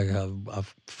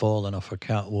I've fallen off a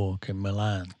catwalk in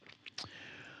Milan.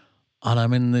 And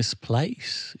I'm in this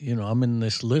place, I'm in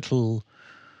this little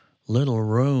little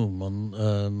room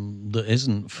that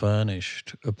isn't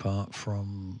furnished apart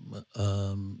from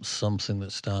something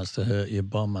that starts to hurt your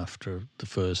bum after the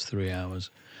first 3 hours.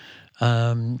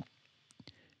 And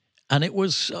it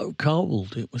was so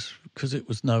cold. It was because it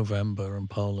was November and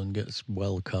Poland gets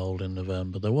well cold in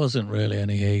November. There wasn't really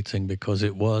any heating because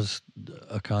it was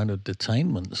a kind of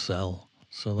detainment cell.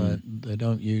 So they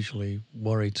don't usually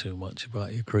worry too much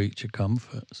about your creature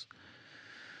comforts.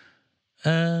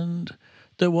 And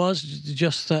there was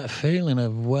just that feeling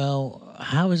of, well,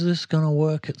 how is this going to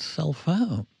work itself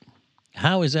out?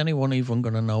 How is anyone even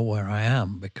going to know where I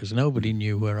am? Because nobody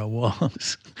knew where I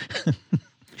was.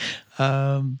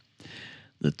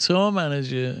 The tour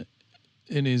manager,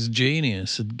 in his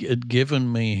genius, had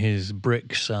given me his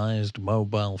brick-sized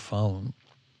mobile phone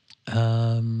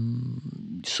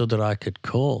so that I could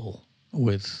call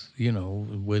with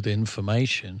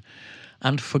information,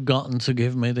 and forgotten to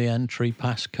give me the entry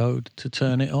passcode to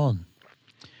turn it on.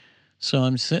 So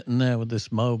I'm sitting there with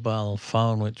this mobile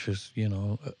phone, which was,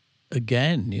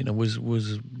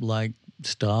 was like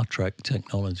Star Trek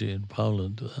technology in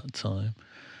Poland at that time,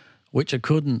 which I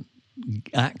couldn't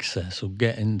access or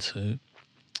get into.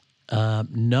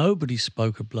 Nobody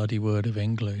spoke a bloody word of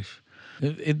English.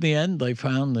 In the end, they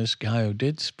found this guy who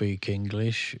did speak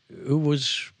English, who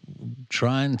was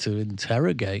trying to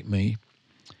interrogate me,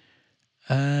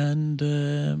 and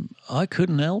I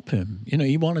couldn't help him.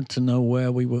 He wanted to know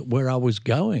where I was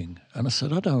going, and I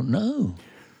said, I don't know.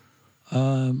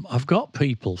 I've got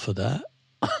people for that.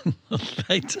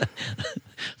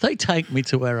 They take me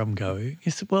to where I'm going. He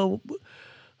said, well,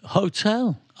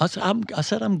 hotel. I said,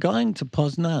 I'm going to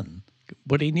Poznan.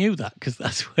 But he knew that because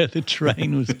that's where the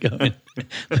train was going.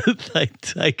 They'd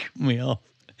take me off.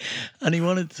 And he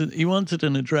wanted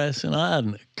an address, and I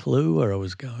hadn't a clue where I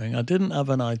was going. I didn't have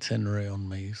an itinerary on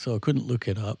me, so I couldn't look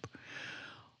it up.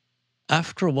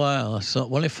 After a while, I thought,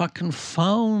 well, if I can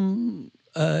phone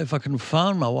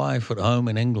my wife at home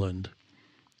in England,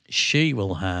 she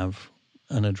will have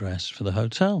an address for the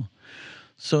hotel.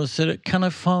 So I said, can I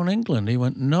phone England? He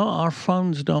went, no, our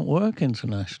phones don't work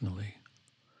internationally.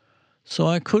 So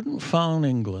I couldn't phone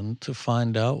England to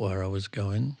find out where I was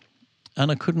going,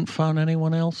 and I couldn't phone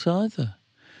anyone else either.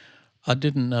 I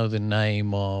didn't know the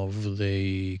name of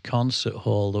the concert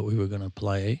hall that we were going to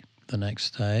play the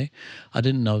next day. I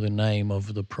didn't know the name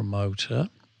of the promoter.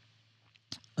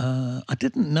 I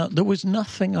didn't know. There was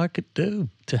nothing I could do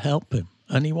to help him.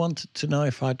 And he wanted to know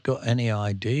if I'd got any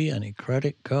ID, any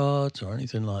credit cards or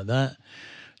anything like that.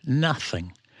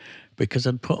 Nothing. Because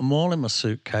I'd put them all in my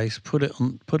suitcase, put it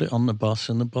on the bus,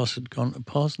 and the bus had gone to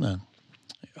Poznan,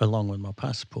 along with my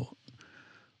passport.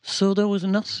 So there was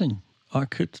nothing I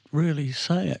could really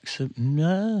say except,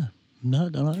 no.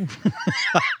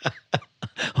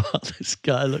 Well, this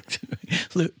guy looked at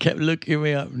me, kept looking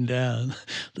me up and down.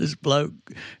 This bloke,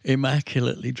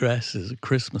 immaculately dressed as a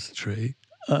Christmas tree,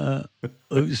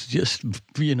 who's just,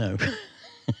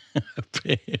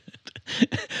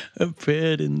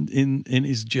 appeared in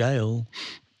his jail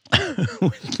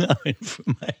with no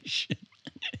information.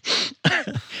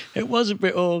 It was a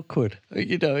bit awkward,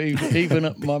 even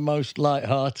at my most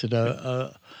light-hearted,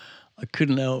 I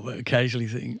couldn't help but occasionally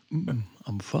think,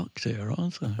 I'm fucked here,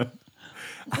 aren't I?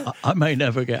 I may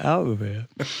never get out of here.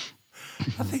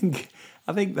 I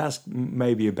think that's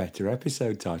maybe a better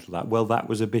episode title. That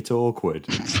was a bit awkward.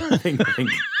 I think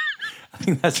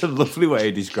that's a lovely way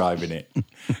of describing it.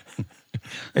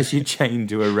 As you're chained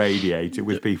to a radiator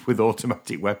with people with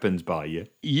automatic weapons by you.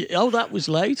 Yeah, that was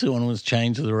later when I was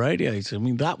chained to the radiator. I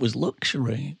mean, that was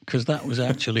luxury because that was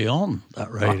actually on,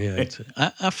 that radiator.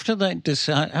 After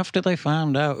they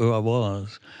found out who I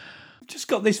was. Just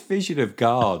got this vision of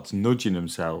guards nudging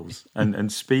themselves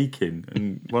and speaking,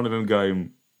 and one of them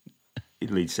going,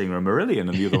 lead singer of Marillion,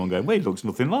 and the other one going, well, he looks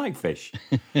nothing like Fish.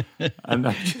 And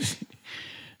I just...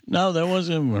 No, there was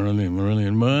a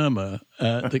Marillion murmur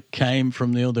that came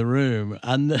from the other room,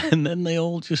 and then they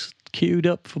all just queued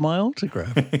up for my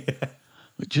autograph,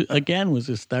 which again was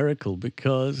hysterical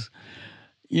because,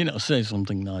 say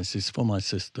something nice, it's for my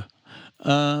sister.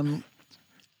 They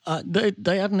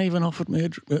hadn't even offered me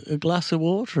a glass of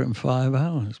water in 5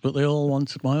 hours, but they all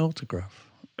wanted my autograph.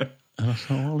 And I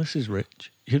thought, well, this is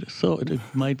rich. You'd have thought it'd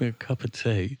have made me a cup of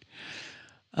tea.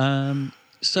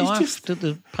 So after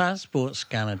the passport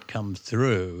scan had come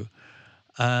through,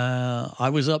 I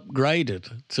was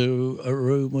upgraded to a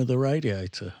room with a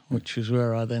radiator, which was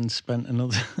where I then spent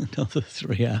another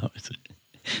 3 hours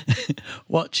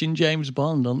watching James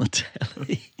Bond on the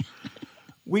telly.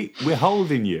 We're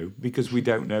holding you because we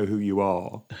don't know who you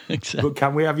are. Exactly. But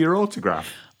can we have your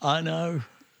autograph? I know.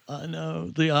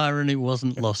 The irony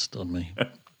wasn't lost on me.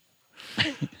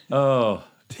 Oh,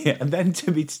 dear. And then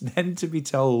to be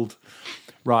told,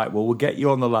 right, well, we'll get you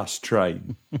on the last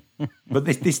train, but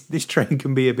this train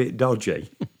can be a bit dodgy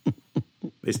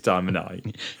this time of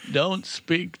night. Don't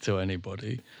speak to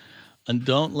anybody, and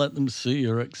don't let them see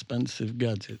your expensive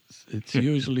gadgets. It's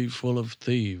usually full of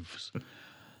thieves.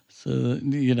 So,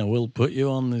 we'll put you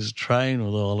on this train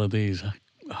with all of these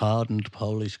hardened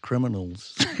Polish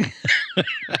criminals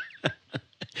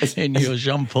in your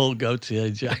Jean-Paul Gaultier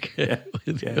jacket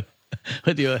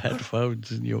with your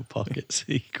headphones in your pocket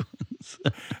sequence.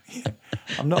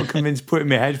 I'm not convinced putting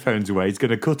my headphones away is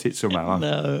going to cut it somehow.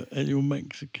 No, and your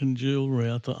Mexican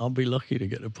jewellery. I thought I'll be lucky to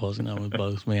get a Poznan with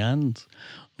both my hands,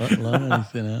 let alone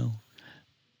anything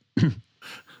else.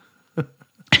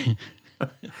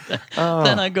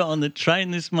 Then I got on the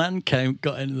train. This man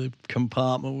got into the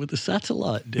compartment with a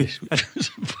satellite dish, which was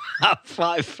about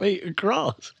 5 feet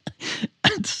across,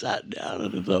 and sat down.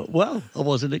 And I thought, well, I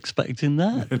wasn't expecting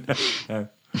that.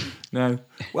 No.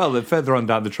 Well, then further on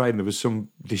down the train, there was some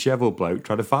dishevelled bloke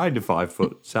trying to find a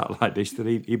 5-foot satellite dish that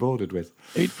he boarded with.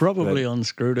 He'd probably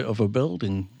unscrewed it off a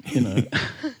building,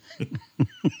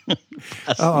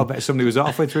 I bet somebody was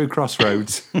halfway through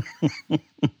Crossroads.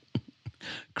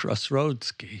 Crossroads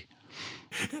ski.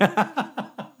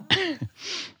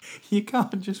 You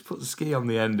can't just put ski on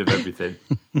the end of everything.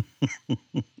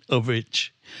 Of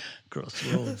which.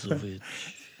 Crossroads of it.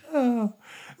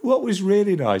 What was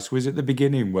really nice was at the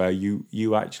beginning where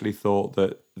you actually thought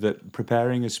that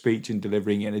preparing a speech and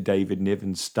delivering it in a David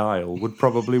Niven style would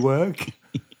probably work.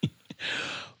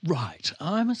 Right,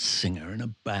 I'm a singer in a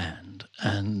band,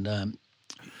 and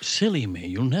silly me,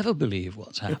 you'll never believe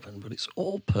what's happened, but it's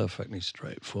all perfectly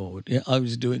straightforward. Yeah, I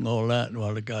was doing all that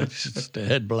while the guy just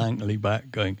stared blankly back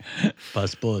going,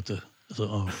 Passport. I thought,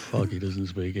 oh, fuck, he doesn't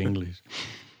speak English.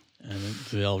 And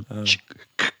it's the old,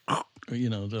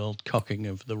 the old cocking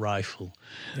of the rifle.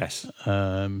 Yes.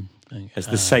 As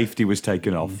the safety was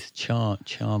taken off.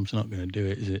 Charm's not going to do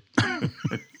it, is it?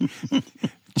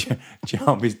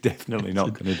 Charm is definitely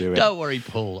not going to do it. Don't worry,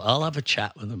 Paul. I'll have a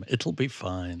chat with him. It'll be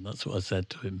fine. That's what I said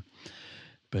to him.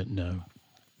 But no.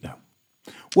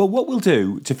 Well, what we'll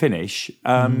do to finish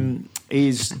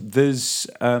is there's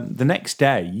the next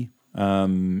day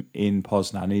in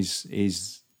Poznan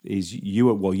is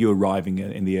you arriving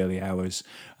in the early hours,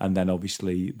 and then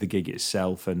obviously the gig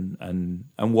itself, and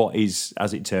what is,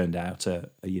 as it turned out, a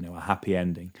happy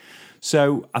ending.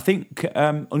 So I think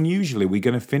unusually we're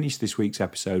going to finish this week's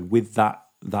episode with that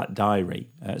diary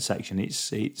section.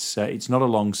 It's not a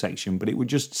long section, but it would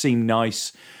just seem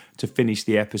nice to finish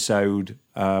the episode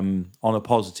on a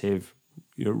positive,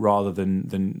 rather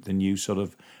than you sort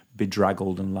of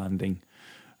bedraggled and landing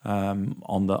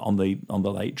on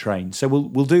the late train. So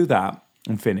we'll do that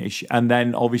and finish, and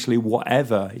then obviously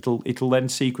whatever it'll then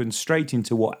sequence straight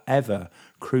into whatever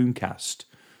crooncast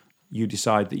you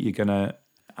decide that you're gonna.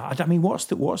 I mean, what's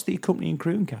the accompanying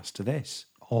crooncast to this?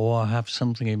 Oh, I have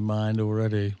something in mind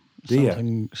already.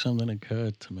 Something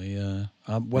occurred to me.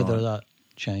 Whether that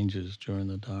changes during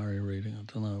the diary reading, I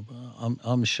don't know, but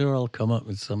I'm sure I'll come up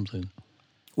with something.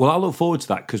 Well, I look forward to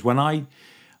that, because when I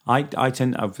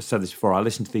tend, I've said this before, I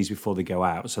listen to these before they go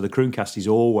out, so the crooncast is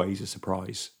always a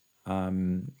surprise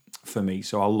for me.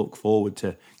 So I'll look forward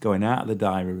to going out of the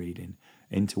diary reading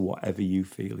into whatever you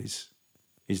feel is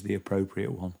the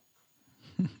appropriate one.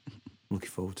 Looking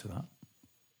forward to that.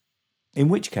 In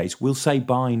which case, we'll say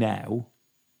bye now.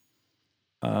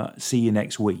 See you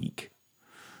next week,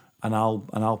 and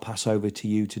I'll pass over to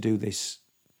you to do this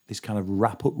kind of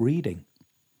wrap up reading.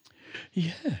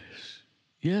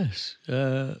 Yes.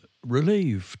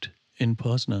 Relieved in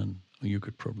Poznan, you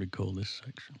could probably call this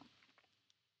section.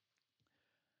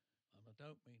 I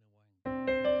don't mean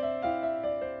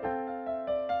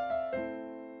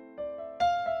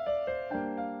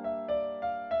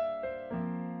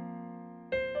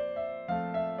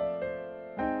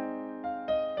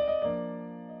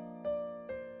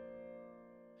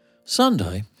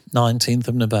Sunday, 19th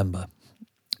of November,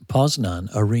 Poznan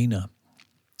Arena.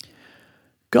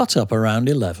 Got up around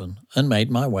 11 and made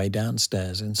my way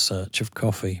downstairs in search of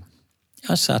coffee.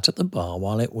 I sat at the bar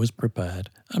while it was prepared,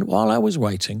 and while I was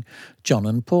waiting, John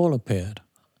and Paul appeared.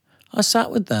 I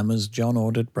sat with them as John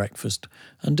ordered breakfast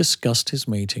and discussed his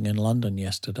meeting in London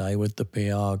yesterday with the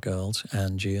PR girls,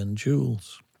 Angie and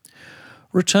Jules.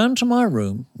 Returned to my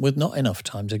room with not enough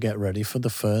time to get ready for the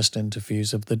first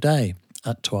interviews of the day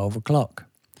at 12 o'clock.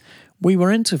 We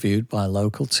were interviewed by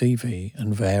local TV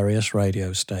and various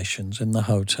radio stations in the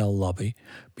hotel lobby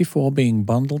before being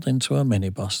bundled into a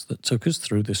minibus that took us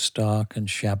through the stark and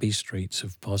shabby streets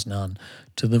of Poznan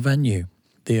to the venue,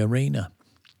 the arena.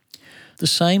 the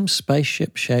same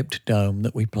spaceship-shaped dome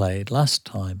that we played last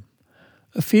time.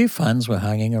 A few fans were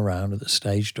hanging around at the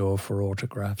stage door for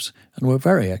autographs and were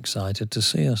very excited to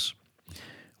see us.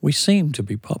 We seemed to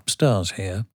be pop stars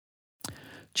here.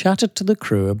 Chatted to the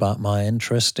crew about my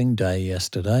interesting day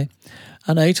yesterday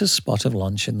and ate a spot of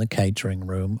lunch in the catering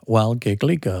room while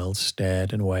giggly girls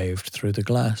stared and waved through the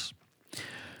glass.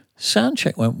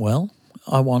 Soundcheck went well.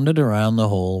 I wandered around the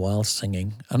hall while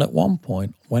singing and at one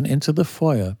point went into the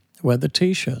foyer where the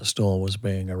t-shirt stall was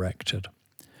being erected.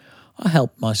 I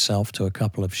helped myself to a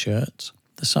couple of shirts,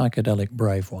 the psychedelic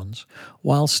brave ones,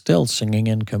 while still singing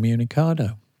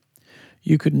incommunicado.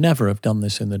 You could never have done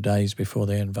this in the days before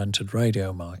they invented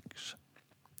radio mics.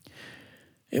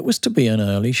 It was to be an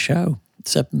early show,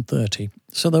 7:30,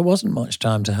 so there wasn't much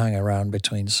time to hang around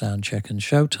between soundcheck and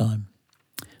showtime.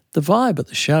 The vibe at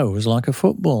the show was like a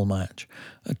football match,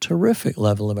 a terrific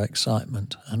level of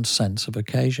excitement and sense of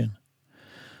occasion.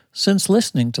 Since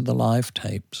listening to the live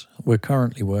tapes, we're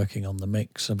currently working on the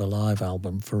mix of a live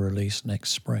album for release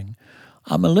next spring,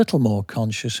 I'm a little more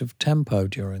conscious of tempo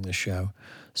during the show,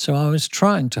 so I was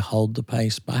trying to hold the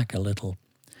pace back a little.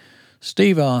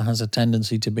 Steve R has a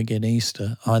tendency to begin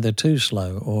Easter either too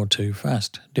slow or too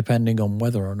fast, depending on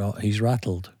whether or not he's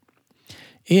rattled.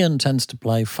 Ian tends to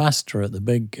play faster at the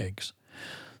big gigs.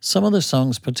 Some of the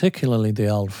songs, particularly the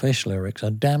Old Fish lyrics,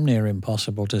 are damn near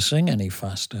impossible to sing any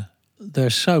faster.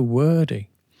 They're so wordy.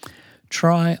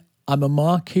 Try I'm a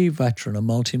marquee veteran, a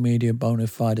multimedia bona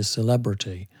fide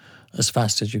celebrity, as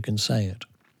fast as you can say it.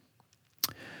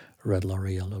 Red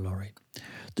lorry, yellow lorry.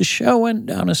 The show went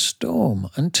down a storm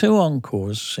and 2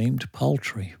 encores seemed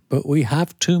paltry, but we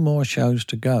have 2 more shows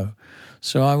to go,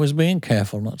 so I was being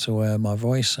careful not to wear my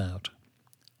voice out.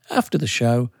 After the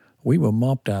show, we were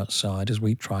mobbed outside as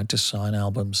we tried to sign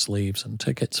album sleeves and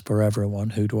tickets for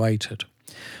everyone who'd waited.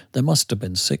 There must have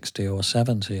been 60 or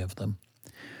 70 of them.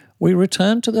 We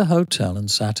returned to the hotel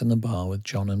and sat in the bar with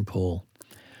John and Paul.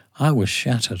 I was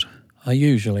shattered. I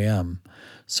usually am.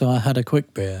 So I had a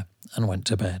quick beer and went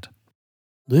to bed.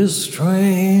 This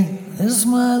train is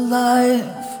my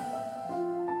life,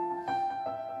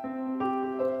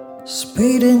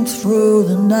 speeding through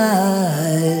the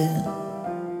night.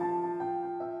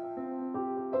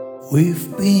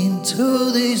 We've been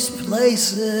to these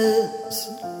places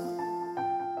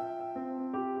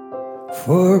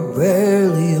for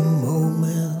barely a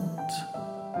moment.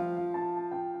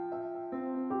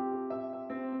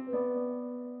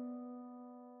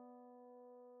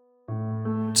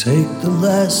 Take the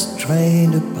last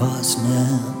train to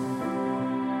Poznan,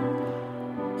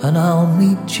 and I'll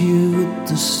meet you at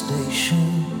the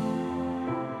station.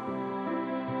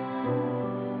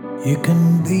 You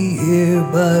can be here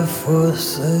by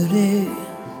 4:30,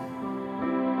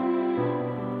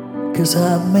 'cause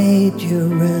I've made your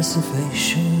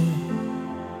reservation.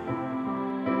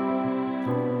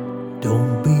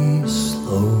 Don't be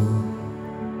slow,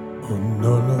 oh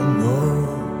no, no, no.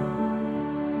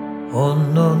 Oh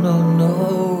no, no, no,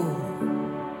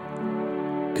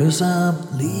 'cause I'm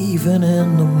leaving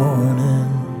in the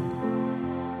morning,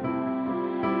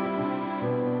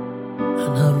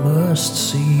 and I must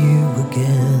see you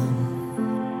again.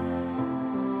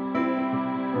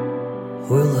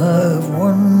 We'll have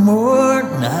one more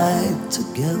night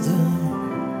together,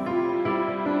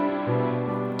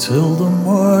 till the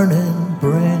morning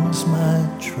brings my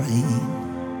train.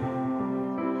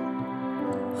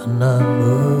 And I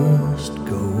must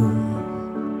go.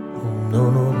 Oh no,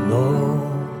 no, no.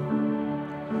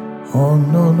 Oh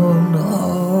no, no, no.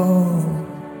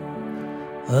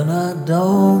 And I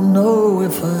don't know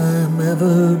if I'm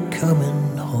ever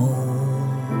coming home.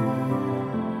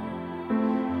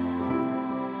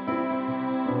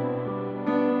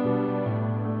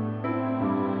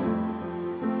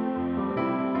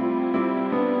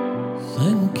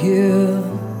 Thank you.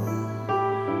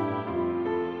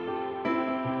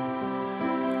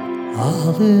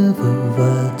 Oliver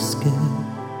Watzke.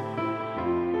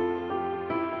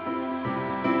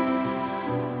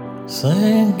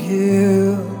 Thank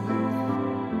you,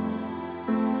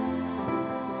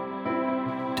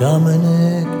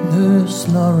 Dominic Nurse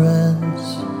Lawrence.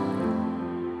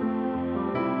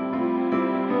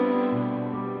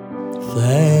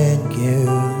 Thank you,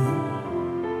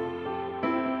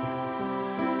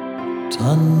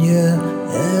 Tanya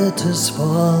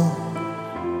Ettersfall.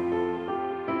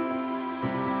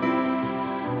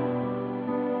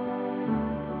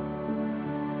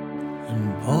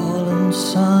 Paul and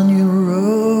Sonia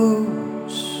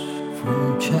Rose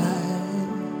from Chad.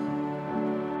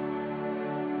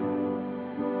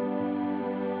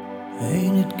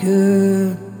 Ain't it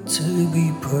good to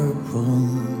be purple?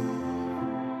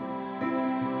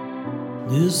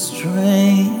 This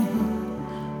train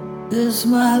is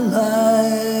my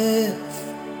life.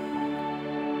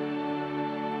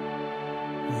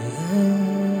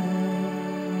 Yeah.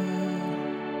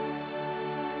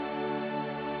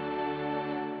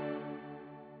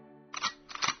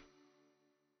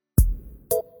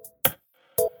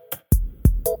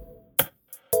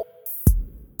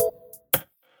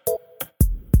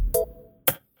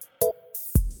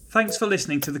 Thanks for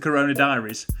listening to the Corona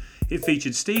Diaries. It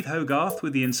featured Steve Hogarth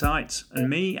with the insights and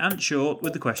me, Ant Short,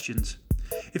 with the questions.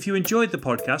 If you enjoyed the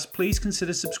podcast, please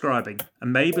consider subscribing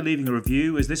and maybe leaving a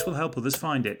review, as this will help others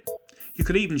find it. You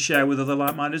could even share with other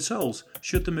like-minded souls,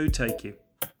 should the mood take you.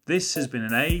 This has been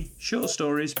an A Short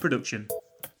Stories production.